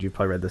 and you've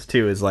probably read this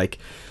too, is like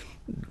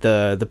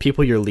the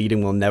people you're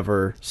leading will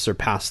never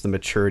surpass the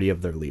maturity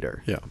of their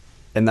leader. Yeah.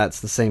 And that's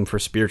the same for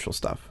spiritual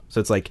stuff.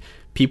 So it's like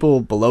people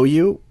below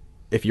you,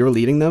 if you're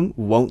leading them,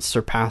 won't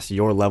surpass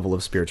your level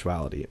of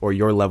spirituality or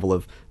your level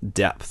of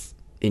depth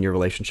in your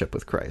relationship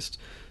with Christ.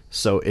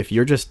 So if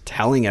you're just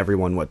telling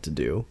everyone what to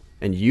do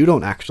and you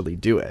don't actually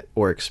do it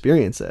or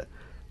experience it,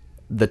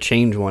 the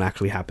change won't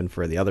actually happen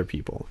for the other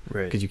people,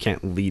 right? Because you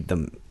can't lead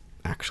them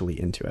actually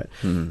into it.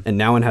 And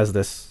Nouwen has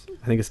this,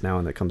 I think it's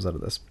Nouwen that comes out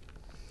of this,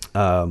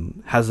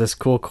 has this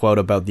cool quote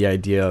about the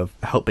idea of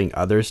helping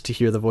others to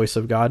hear the voice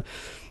of God.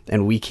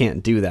 And we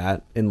can't do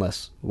that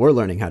unless we're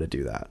learning how to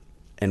do that.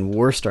 And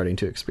we're starting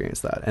to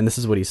experience that. And this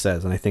is what he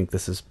says. And I think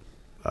this is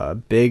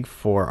big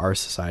for our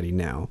society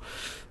now,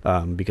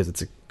 because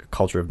it's a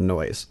culture of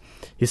noise.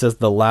 He says,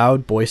 the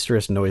loud,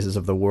 boisterous noises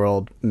of the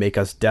world make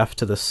us deaf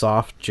to the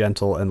soft,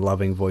 gentle, and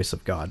loving voice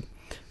of God.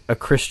 A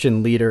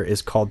Christian leader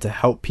is called to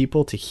help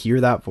people to hear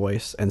that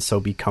voice and so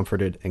be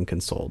comforted and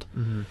consoled.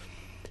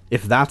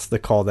 If that's the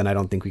call, then I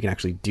don't think we can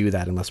actually do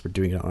that unless we're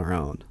doing it on our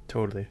own.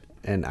 Totally.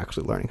 And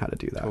actually learning how to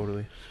do that.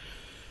 Totally.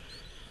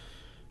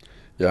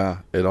 Yeah,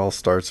 it all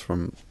starts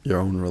from your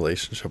own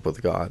relationship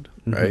with God,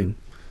 right?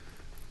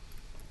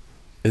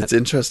 It's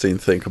interesting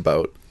to think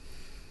about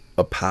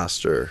a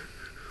pastor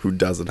who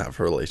doesn't have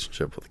a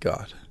relationship with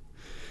God.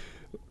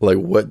 Like,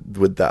 what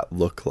would that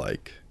look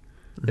like?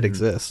 It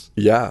exists.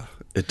 Yeah,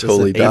 it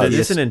totally does. It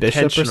isn't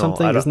bishop or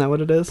something? Isn't that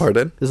what it is?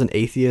 Pardon? There's an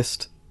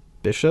atheist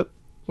bishop.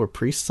 or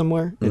priests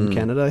somewhere in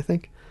Canada, I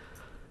think.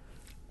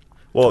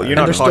 Well, you're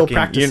not they're still talking.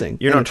 practicing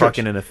You're in not the church.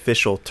 talking an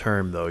official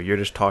term, though. You're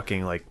just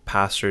talking like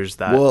pastors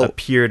that Well,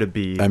 appear to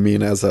be. I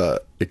mean, as a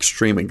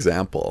extreme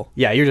example,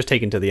 Yeah, you're just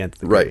taken to the nth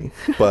degree. right?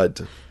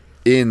 But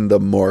in the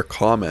more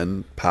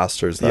common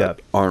pastors that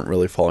Yeah. aren't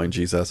really following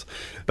Jesus,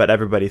 but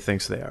everybody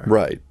thinks they are.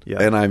 right?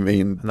 Yeah. And I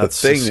mean, the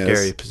that's a thing scary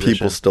is, position.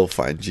 people still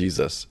find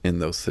Jesus in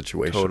those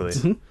situations.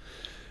 Totally.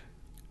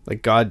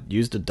 Like God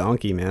used a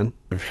donkey, man.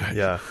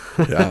 Yeah.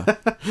 Yeah.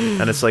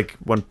 And it's like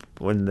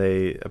when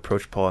they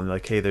approach Paul and they're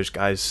like, hey, there's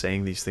guys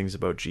saying these things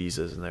about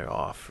Jesus and they're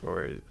off,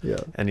 or Yeah.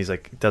 and he's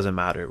like, it doesn't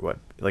matter what,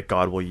 like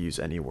God will use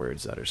any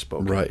words that are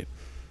spoken. Right.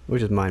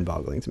 Which is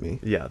mind-boggling to me.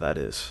 Yeah, that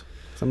is.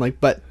 So I'm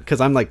like, but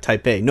because I'm like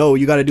type A. No,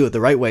 you got to do it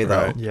the right way,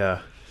 though. Right. Yeah.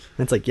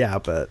 And it's like, yeah,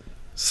 but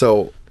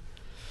So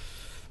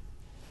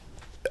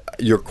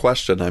your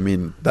question, I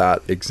mean,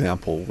 that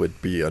example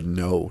would be a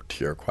no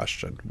to your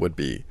question, would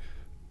be,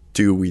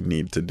 do we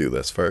need to do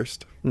this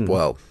first?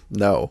 Well,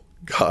 no.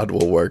 God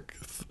will work.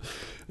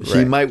 He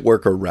Right. might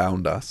work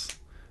around us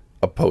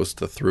opposed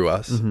to through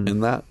us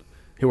in that.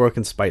 he'll work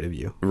in spite of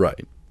you.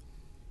 Right.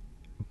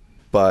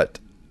 But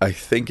I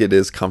think it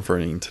is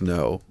comforting to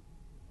know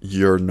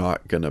you're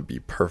not going to be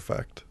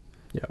perfect.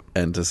 Yeah.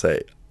 And to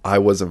say, I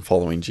wasn't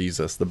following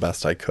Jesus the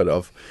best I could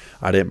have.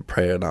 I didn't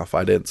pray enough.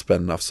 I didn't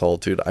spend enough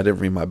solitude. I didn't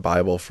read my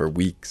Bible for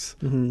weeks.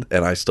 And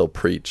I still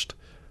preached.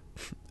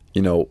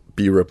 You know,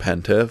 be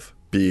repentive,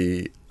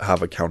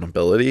 have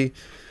accountability,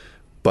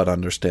 but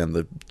understand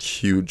the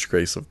huge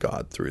grace of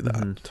God through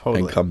that. Totally.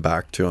 And come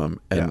back to him.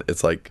 And Yeah.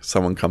 it's like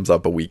someone comes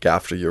up a week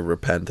after you're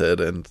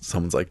repented and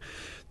someone's like,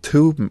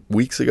 2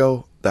 weeks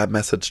ago, that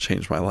message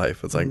changed my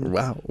life. It's like,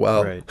 wow,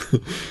 well, Right.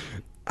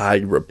 I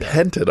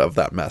repented of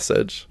that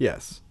message,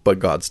 Yes. but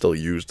God still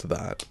used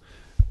that.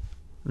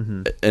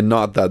 And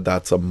not that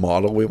that's a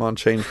model we want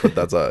to change, but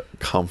that's a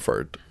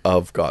comfort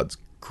of God's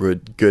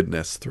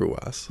goodness through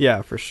us.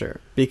 Yeah, for sure.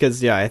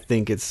 Because I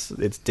think it's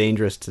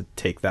dangerous to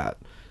take that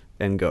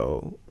and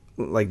go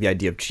like the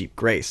idea of cheap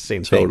grace,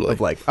 same thing Totally.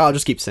 of like, oh, I'll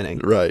just keep sinning.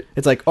 Right.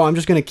 It's like, oh, I'm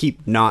just going to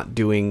keep not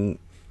doing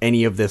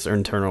any of this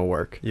internal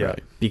work. Yeah.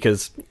 Right.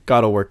 Because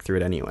God will work through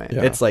it anyway.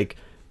 Yeah. It's like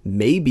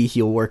maybe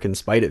he'll work in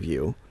spite of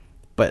you,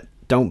 but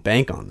don't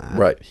bank on that.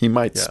 Right. He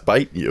might Yeah.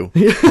 spite you.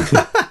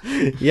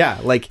 Yeah,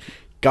 like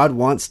God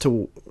wants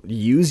to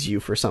use you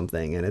for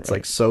something, and it's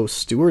like, so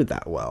steward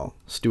that well.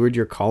 Steward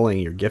your calling,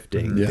 your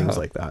gifting, Yeah. things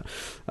like that.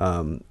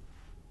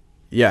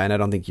 Yeah, and I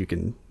don't think you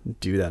can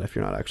do that if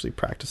you're not actually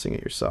practicing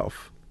it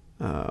yourself.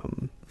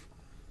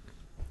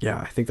 Yeah,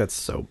 I think that's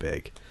so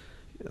big.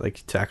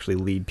 Like to actually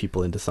lead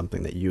people into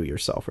something that you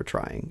yourself are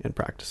trying and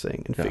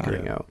practicing and Yeah.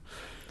 figuring out.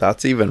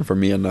 That's even for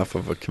me enough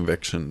of a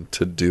conviction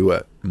to do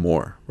it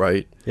more,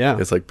 right? Yeah.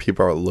 It's like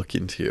people are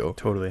looking to you.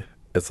 Totally.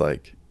 It's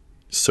like,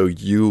 so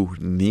you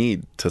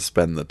need to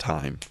spend the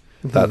time.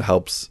 That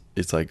helps.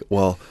 It's like,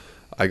 well,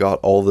 I got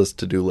all this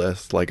to-do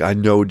list. Like, I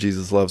know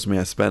Jesus loves me.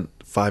 I spent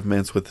 5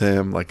 minutes with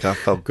him. Like, that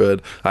felt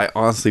good. I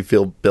honestly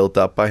feel built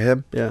up by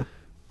him. Yeah.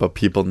 But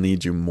people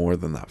need you more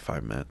than that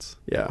 5 minutes.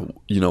 Yeah.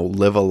 You know,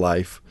 live a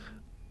life,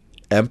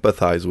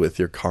 empathize with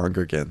your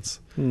congregants,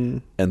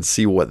 and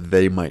see what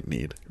they might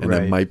need. And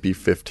Right. it might be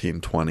 15,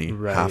 20,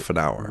 Right. half an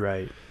hour.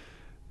 Right.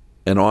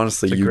 And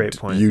honestly, That's a great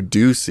point. you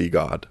do see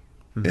God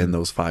in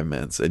those 5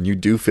 minutes, and you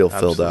do feel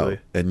filled Absolutely. out,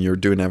 and you're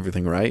doing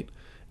everything right.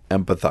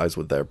 Empathize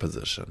with their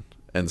position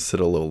and sit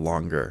a little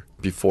longer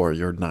before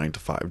your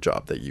 9-to-5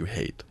 job that you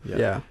hate.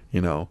 Yeah.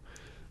 You know,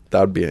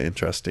 that would be an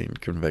interesting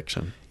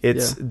conviction.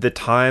 It's the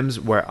times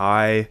where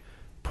I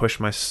push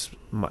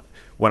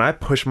when I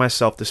push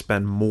myself to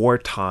spend more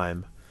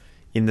time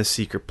in the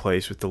secret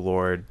place with the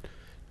Lord,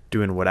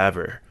 doing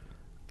whatever,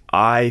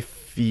 I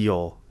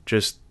feel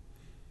just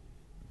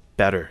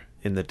better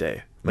in the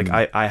day. Like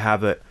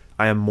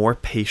I am more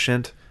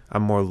patient,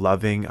 I'm more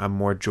loving, I'm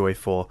more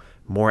joyful,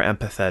 more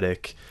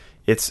empathetic.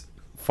 It's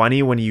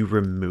funny when you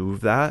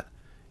remove that,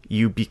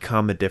 you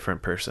become a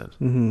different person.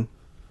 Mm-hmm.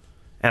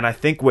 And I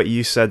think what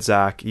you said,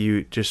 Zach,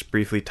 you just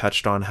briefly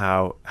touched on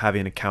how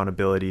having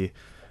accountability,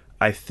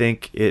 I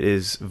think it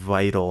is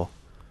vital,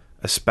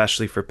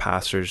 especially for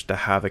pastors, to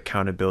have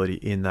accountability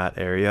in that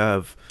area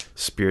of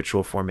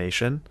spiritual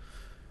formation.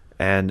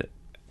 And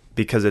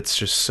because it's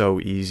just so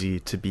easy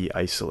to be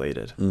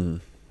isolated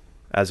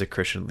as a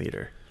Christian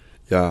leader.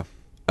 Yeah.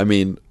 I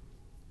mean,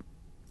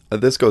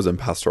 this goes in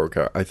pastoral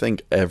care. I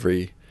think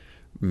every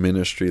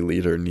ministry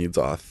leader needs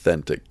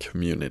authentic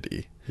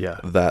community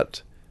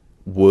that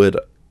would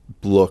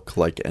look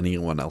like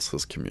anyone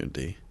else's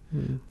community.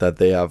 That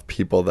they have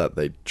people that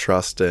they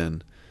trust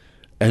in,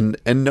 and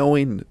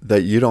knowing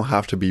that you don't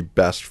have to be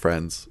best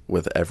friends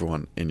with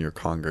everyone in your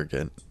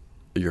congregation.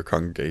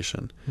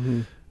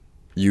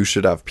 You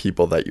should have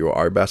people that you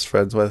are best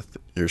friends with.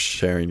 You're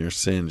sharing your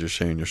sins, you're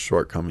sharing your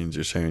shortcomings,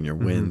 you're sharing your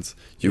wins.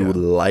 You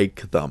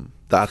like them.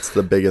 That's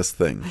the biggest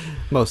thing.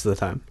 Most of the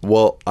time.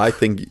 Well, I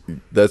think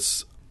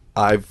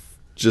I've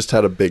just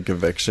had a big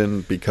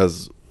conviction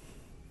because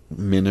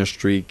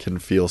ministry can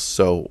feel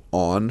so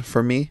on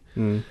for me.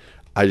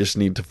 I just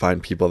need to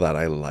find people that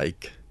I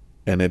like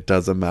and it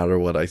doesn't matter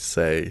what I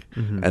say,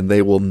 and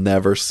they will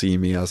never see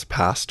me as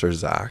Pastor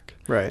Zach,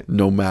 right?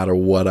 No matter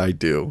what I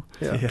do,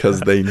 Yeah.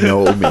 because they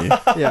know me.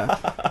 Yeah.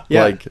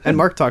 Like, and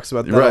Mark talks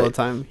about that right. all the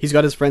time. He's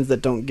got his friends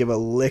that don't give a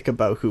lick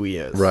about who he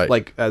is, right?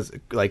 Like as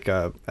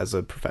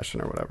a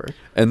profession or whatever.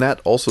 And that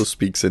also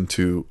speaks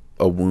into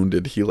a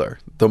wounded healer.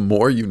 The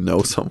more you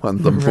know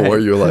someone, the Right. more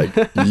you're like,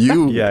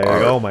 you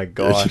are, oh my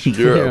gosh,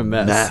 you're a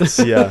mess.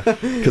 Yeah,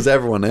 because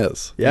everyone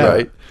is, Yeah,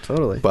 right?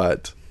 Totally.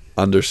 But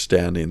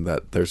understanding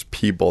that there's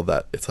people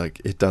that it's like,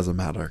 it doesn't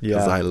matter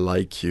because Yeah. I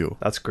like you.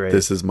 That's great.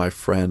 This is my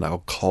friend.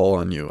 I'll call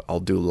on you.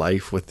 I'll do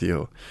life with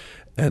you.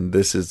 And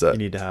this is You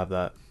need to have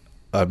that.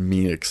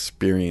 me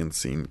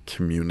experiencing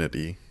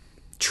community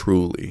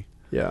truly.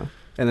 Yeah.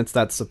 And it's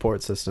that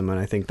support system. And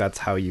I think that's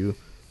how you,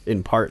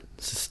 in part,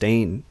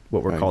 sustain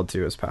what we're Right. called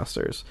to as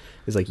pastors,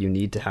 is like you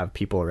need to have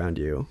people around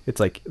you. It's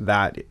like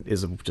that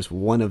is just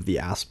one of the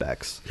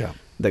aspects Yeah.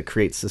 that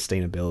creates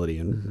sustainability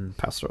in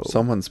pastoral.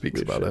 Someone speaks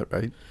leadership. about it,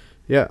 right?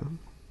 Yeah,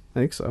 I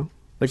think so.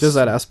 Like there's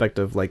that aspect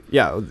of like,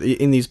 yeah,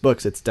 in these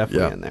books, it's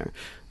definitely Yeah. in there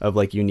of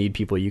like, you need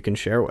people you can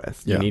share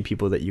with. You Yeah. need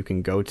people that you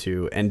can go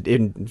to, and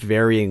in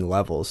varying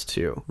levels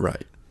too.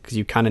 Right. Because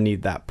you kind of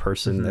need that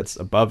person that's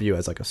above you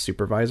as like a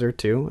supervisor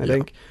too, I Yeah.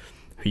 think,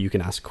 who you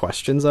can ask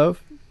questions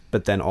of,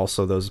 but then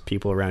also those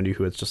people around you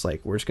who it's just like,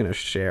 we're just going to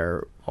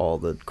share all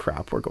the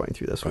crap we're going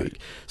through this Right. week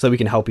so that we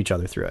can help each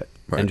other through it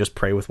Right. and just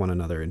pray with one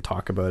another and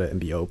talk about it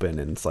and be open.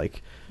 And it's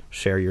like,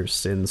 share your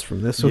sins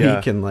from this Yeah.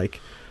 week and like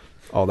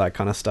all that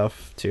kind of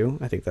stuff too.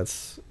 I think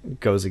that's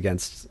goes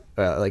against,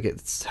 like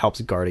it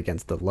helps guard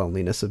against the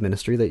loneliness of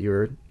ministry that you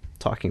were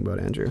talking about,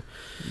 Andrew.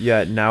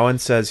 Yeah, Nouwen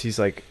says he's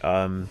like,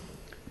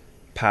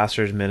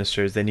 pastors,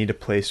 ministers, they need a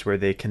place where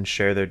they can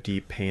share their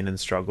deep pain and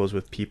struggles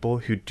with people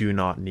who do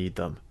not need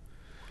them,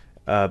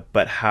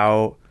 but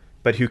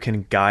who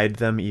can guide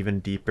them even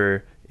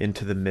deeper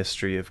into the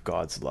mystery of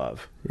God's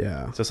love.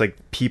 Yeah. So it's like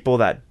people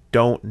that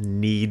don't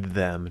need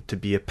them to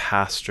be a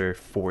pastor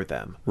for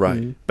them,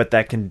 Right. but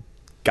that can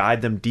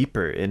guide them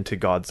deeper into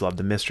God's love,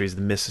 the mysteries,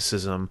 the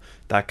mysticism,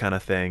 that kind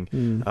of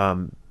thing.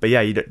 But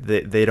yeah,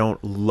 they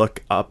don't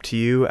look up to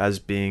you as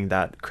being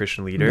that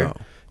Christian leader, No.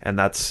 and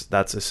that's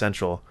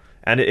essential.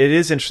 And it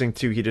is interesting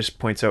too. He just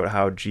points out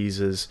how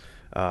Jesus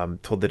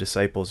told the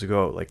disciples to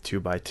go out like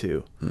 2 by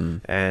 2,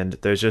 and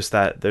there's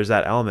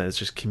that element. It's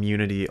just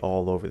community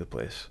all over the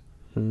place.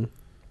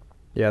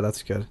 Yeah,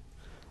 that's good.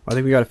 I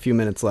think we got a few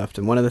minutes left,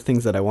 and one of the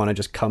things that I want to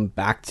just come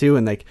back to,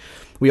 and like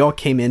we all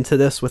came into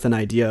this with an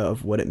idea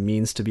of what it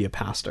means to be a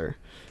pastor,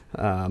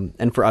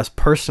 and for us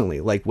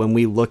personally, like when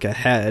we look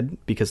ahead,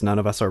 because none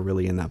of us are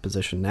really in that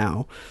position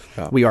now,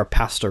 we are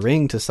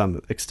pastoring to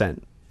some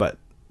extent, but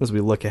as we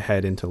look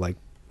ahead into like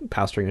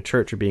pastoring a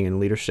church or being in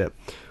leadership,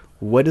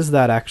 what does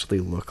that actually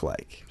look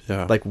like?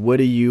 Yeah. Like, what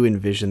do you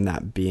envision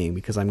that being?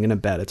 Because I'm going to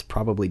bet it's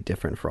probably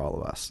different for all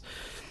of us.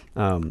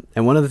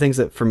 And one of the things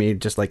that for me,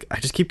 just like, I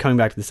just keep coming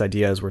back to this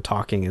idea as we're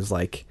talking is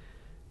like,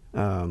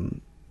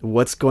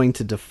 what's going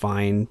to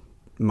define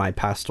my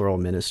pastoral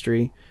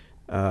ministry,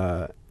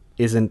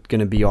 isn't going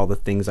to be all the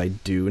things I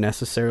do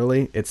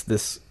necessarily. It's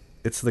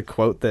the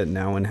quote that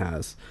Nouwen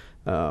has.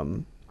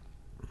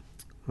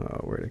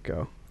 Where'd it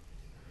go?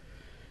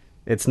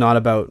 It's not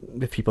about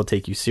if people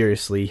take you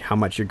seriously, how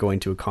much you're going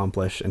to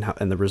accomplish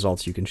and the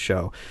results you can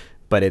show,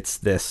 but it's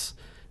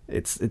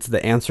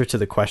the answer to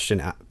the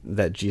question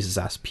that Jesus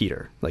asked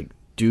Peter, like,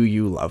 do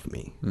you love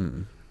me?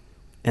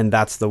 And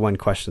that's the one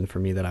question for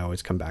me that I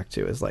always come back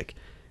to is like,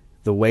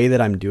 the way that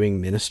I'm doing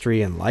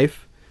ministry and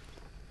life,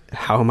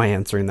 how am I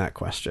answering that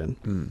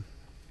question?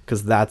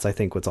 Because that's, I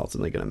think, what's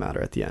ultimately going to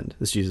matter at the end.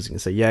 Is Jesus going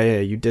to say, yeah,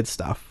 you did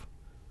stuff,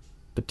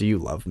 but do you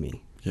love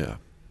me? Yeah.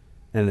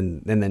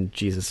 And then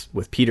Jesus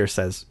with Peter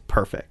says,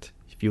 perfect.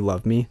 If you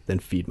love me, then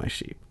feed my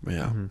sheep.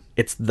 Yeah.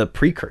 It's the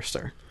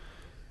precursor.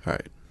 All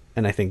right.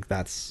 And I think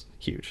that's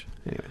huge.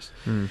 Anyways.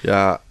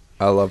 Yeah,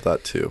 I love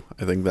that too.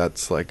 I think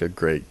that's like a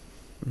great,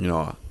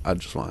 I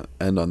just want to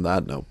end on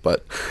that note,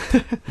 but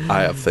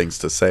I have things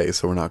to say,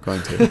 so we're not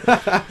going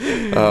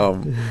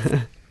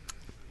to.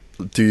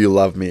 Do you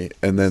love me?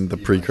 And then the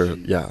precursor.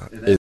 Yeah.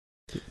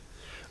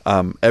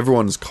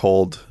 Everyone's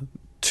called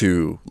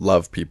to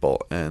love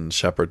people and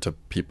shepherd to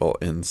people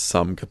in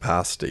some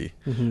capacity,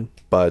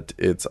 but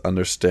it's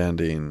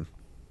understanding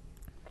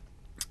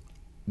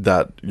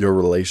that your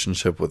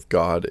relationship with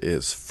God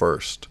is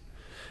first.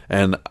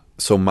 And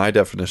so my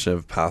definition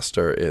of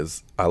pastor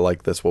is, I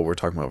like this, what we're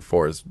talking about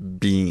before, is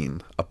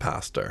being a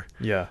pastor.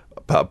 Yeah.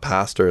 A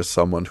pastor is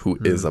someone who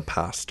is a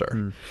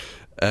pastor,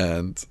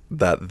 and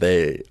that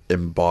they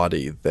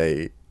embody,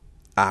 they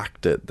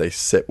act it, they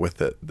sit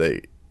with it,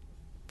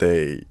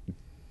 they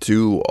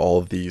do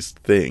all these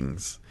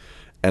things,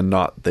 and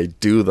not they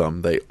do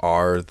them, they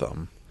are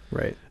them.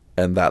 Right.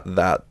 And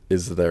that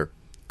is their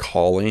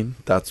calling.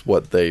 That's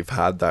what they've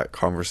had that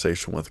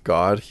conversation with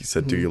God. He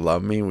said, do you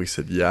love me? We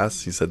said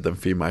yes. He said, then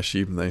feed my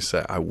sheep. And they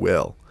say, I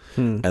will.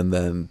 And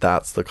then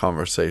that's the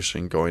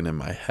conversation going in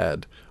my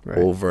head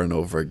over and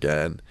over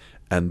again.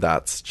 And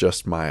that's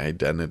just my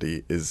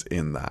identity is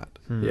in that.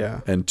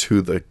 Yeah. And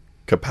to the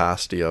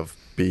capacity of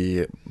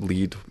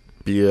lead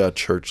be a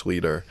church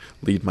leader,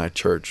 lead my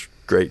church,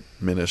 great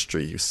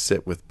ministry, you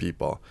sit with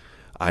people.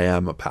 I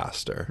am a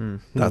pastor.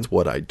 That's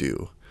what I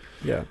do.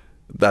 Yeah.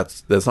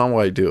 That's not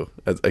what I do.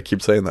 I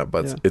keep saying that,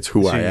 but it's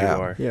who I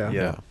am.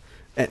 Yeah.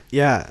 And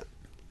yeah,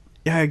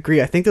 I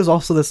agree. I think there's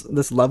also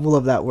this level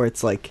of that where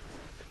it's like,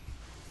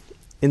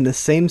 in the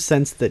same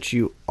sense that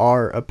you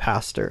are a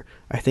pastor,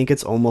 I think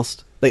it's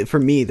almost like, for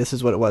me, this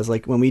is what it was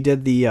like when we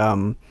did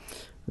the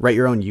write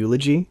your own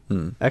eulogy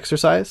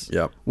exercise.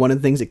 Yep. One of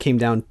the things that came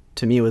down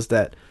to me was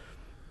that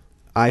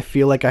I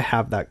feel like I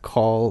have that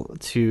call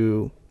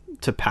to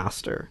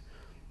pastor.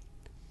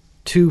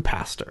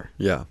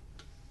 Yeah.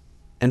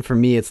 And for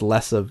me, it's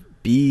less of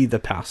be the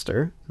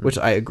pastor, which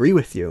I agree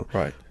with you.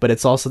 Right. But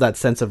it's also that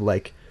sense of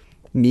like,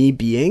 me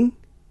being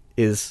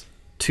is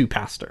to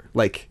pastor.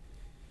 Like,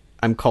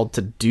 I'm called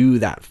to do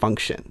that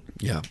function.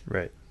 Yeah.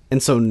 Right.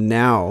 And so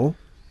now,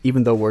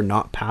 even though we're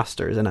not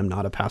pastors, and I'm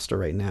not a pastor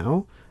right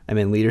now, I'm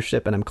in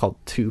leadership and I'm called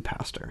to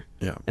pastor.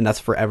 Yeah. And that's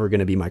forever going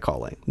to be my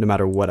calling, no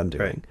matter what I'm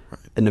doing. Right.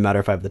 And no matter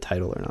if I have the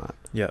title or not.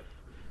 Yeah.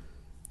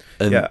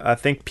 And Yeah, I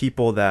think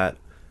people that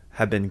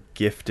have been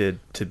gifted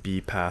to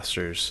be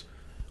pastors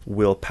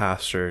will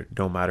pastor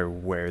no matter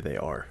where they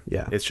are.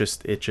 Yeah. It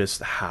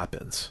just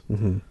happens.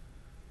 Mm-hmm.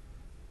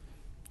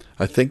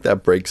 I think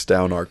that breaks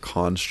down our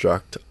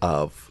construct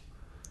of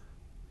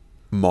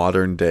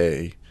modern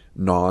day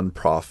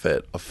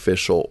non-profit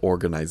official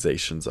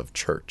organizations of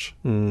church.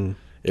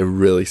 It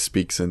really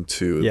speaks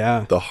into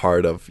the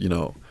heart of,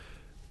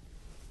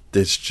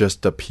 it's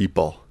just a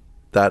people.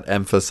 That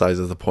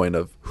emphasizes the point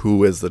of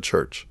who is the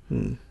church.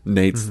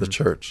 Nate's the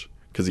church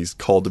because he's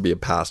called to be a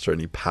pastor and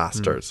he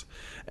pastors.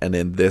 And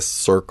in this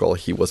circle,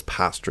 he was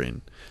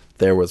pastoring.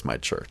 There was my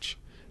church.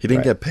 He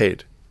didn't get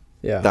paid.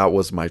 Yeah. That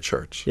was my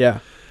church. Yeah.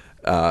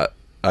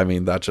 I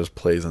mean, that just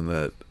plays in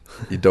that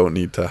you don't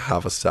need to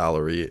have a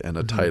salary and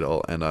a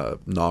title and a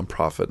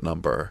nonprofit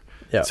number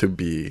to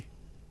be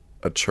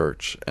a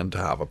church and to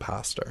have a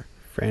pastor.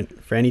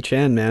 Franny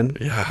Chan, man.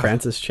 Yeah.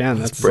 Francis Chan.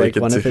 Let's That's break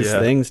like one it of to- his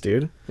things,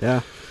 dude.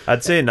 Yeah.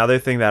 I'd say another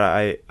thing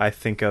that I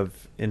think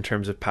of in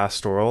terms of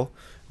pastoral,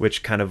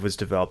 which kind of was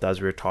developed as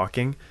we were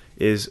talking,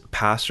 is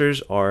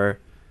pastors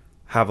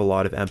have a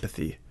lot of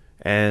empathy.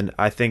 And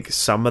I think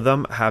some of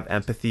them have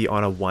empathy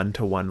on a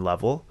one-to-one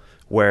level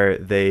where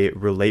they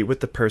relate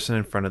with the person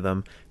in front of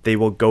them. They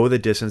will go the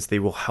distance. They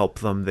will help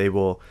them. They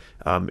will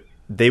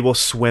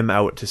swim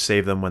out to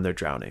save them when they're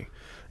drowning.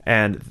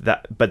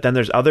 But then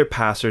there's other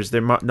pastors.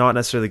 They're not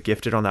necessarily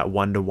gifted on that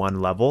one-to-one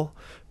level,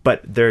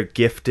 but they're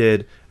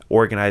gifted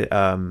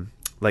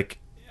like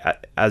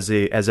as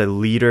a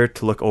leader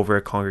to look over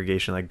a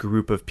congregation, like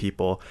group of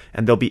people,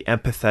 and they'll be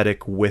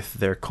empathetic with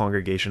their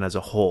congregation as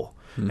a whole.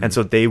 And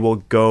so they will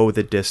go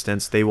the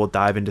distance. They will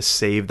dive in to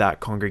save that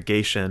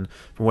congregation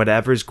from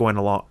whatever's going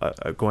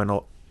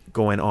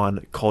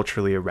on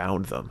culturally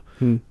around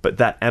them. But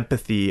that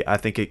empathy, I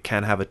think it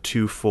can have a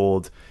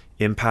twofold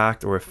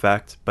impact or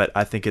effect, but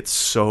I think it's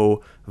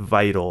so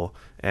vital,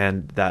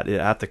 and that it,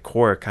 at the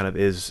core kind of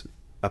is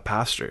a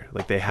pastor.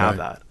 Like they have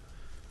that.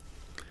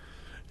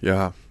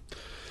 Yeah.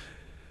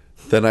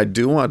 Then I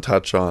do want to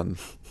touch on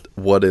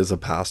what is a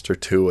pastor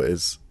too,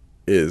 is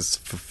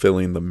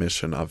fulfilling the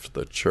mission of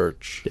the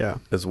church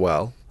as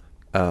well.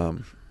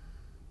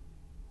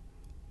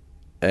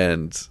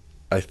 And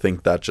I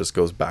think that just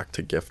goes back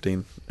to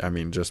gifting. I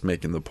mean, just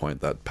making the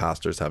point that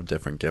pastors have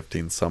different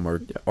giftings. Some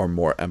are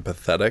more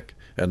empathetic,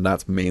 and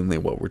that's mainly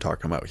what we're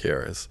talking about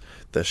here, is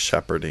the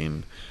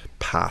shepherding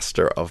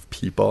pastor of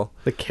people.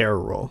 The care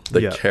role.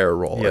 Care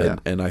role. Yeah.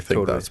 And I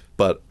think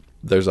but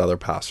there's other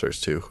pastors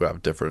too who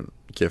have different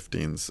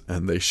giftings,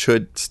 and they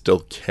should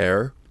still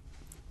care,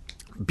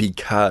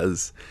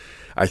 because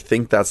I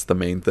think that's the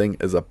main thing,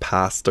 is a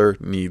pastor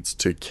needs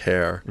to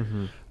care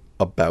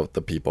about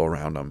the people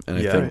around them. And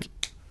I think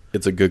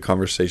it's a good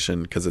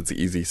conversation because it's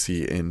easy to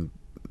see in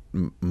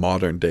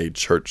modern day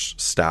church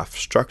staff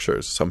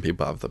structures. Some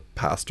people have the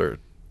pastor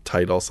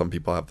title, some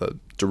people have the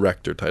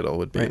director title,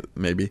 would be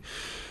maybe.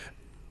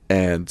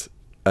 And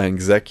an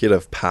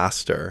executive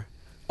pastor,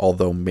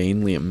 although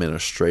mainly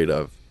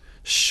administrative,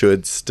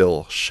 should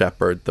still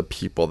shepherd the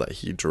people that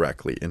he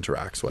directly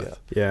interacts with.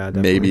 Yeah,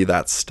 definitely. Maybe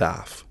that's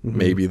staff.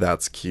 Maybe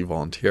that's key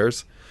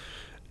volunteers.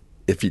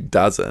 If he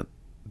doesn't,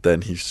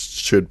 then he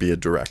should be a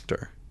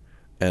director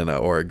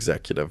or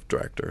executive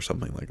director or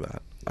something like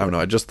that. I don't know.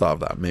 I just thought of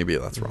that. Maybe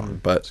that's wrong,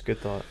 but It's a good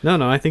thought.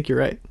 No, I think you're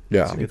right.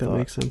 Yeah. I think that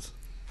makes sense.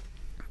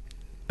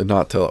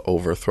 Not to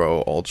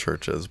overthrow all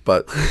churches,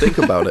 but think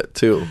about it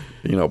too.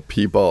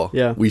 People,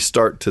 we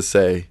start to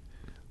say,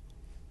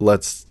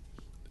 let's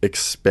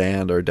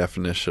expand our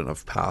definition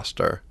of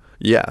pastor.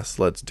 Yes,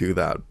 let's do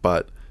that.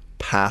 But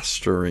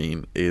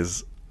pastoring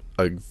is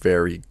a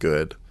very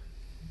good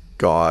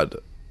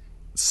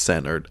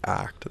God-centered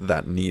act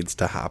that needs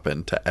to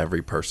happen to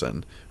every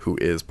person who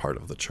is part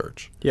of the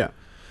church. Yeah.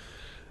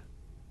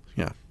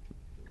 Yeah.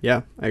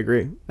 Yeah, I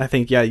agree. I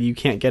think, you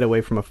can't get away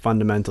from a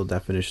fundamental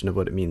definition of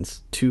what it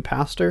means to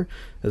pastor,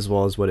 as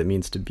well as what it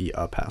means to be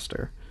a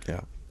pastor.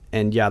 Yeah.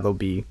 And there'll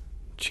be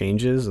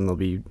changes and there'll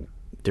be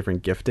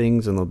different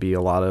giftings and there'll be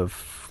a lot of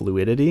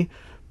fluidity,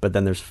 but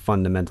then there's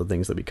fundamental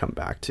things that we come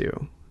back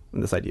to,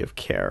 and this idea of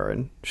care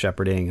and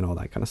shepherding and all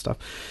that kind of stuff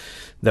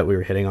that we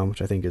were hitting on,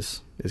 which I think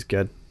is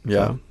good.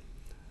 Yeah. So, are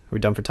we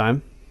done for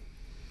time?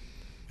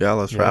 Yeah,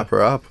 let's wrap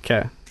her up.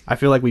 Okay. I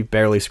feel like we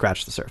barely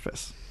scratched the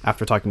surface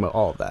after talking about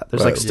all of that.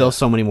 There's like still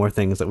so many more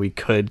things that we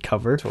could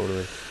cover.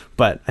 Totally.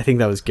 But I think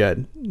that was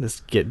good.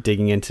 Just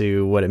digging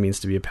into what it means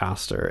to be a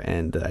pastor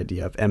and the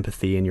idea of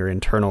empathy in your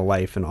internal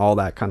life and all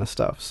that kind of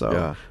stuff.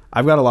 So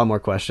I've got a lot more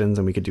questions,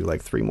 and we could do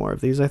like 3 more of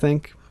these, I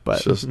think.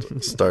 But it's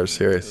just start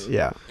serious.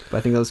 Yeah. But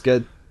I think that was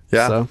good.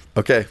 Yeah. So.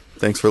 Okay.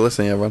 Thanks for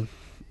listening, everyone.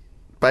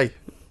 Bye.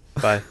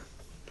 Bye.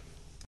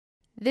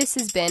 This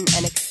has been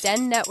an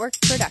Extend Network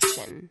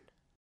production.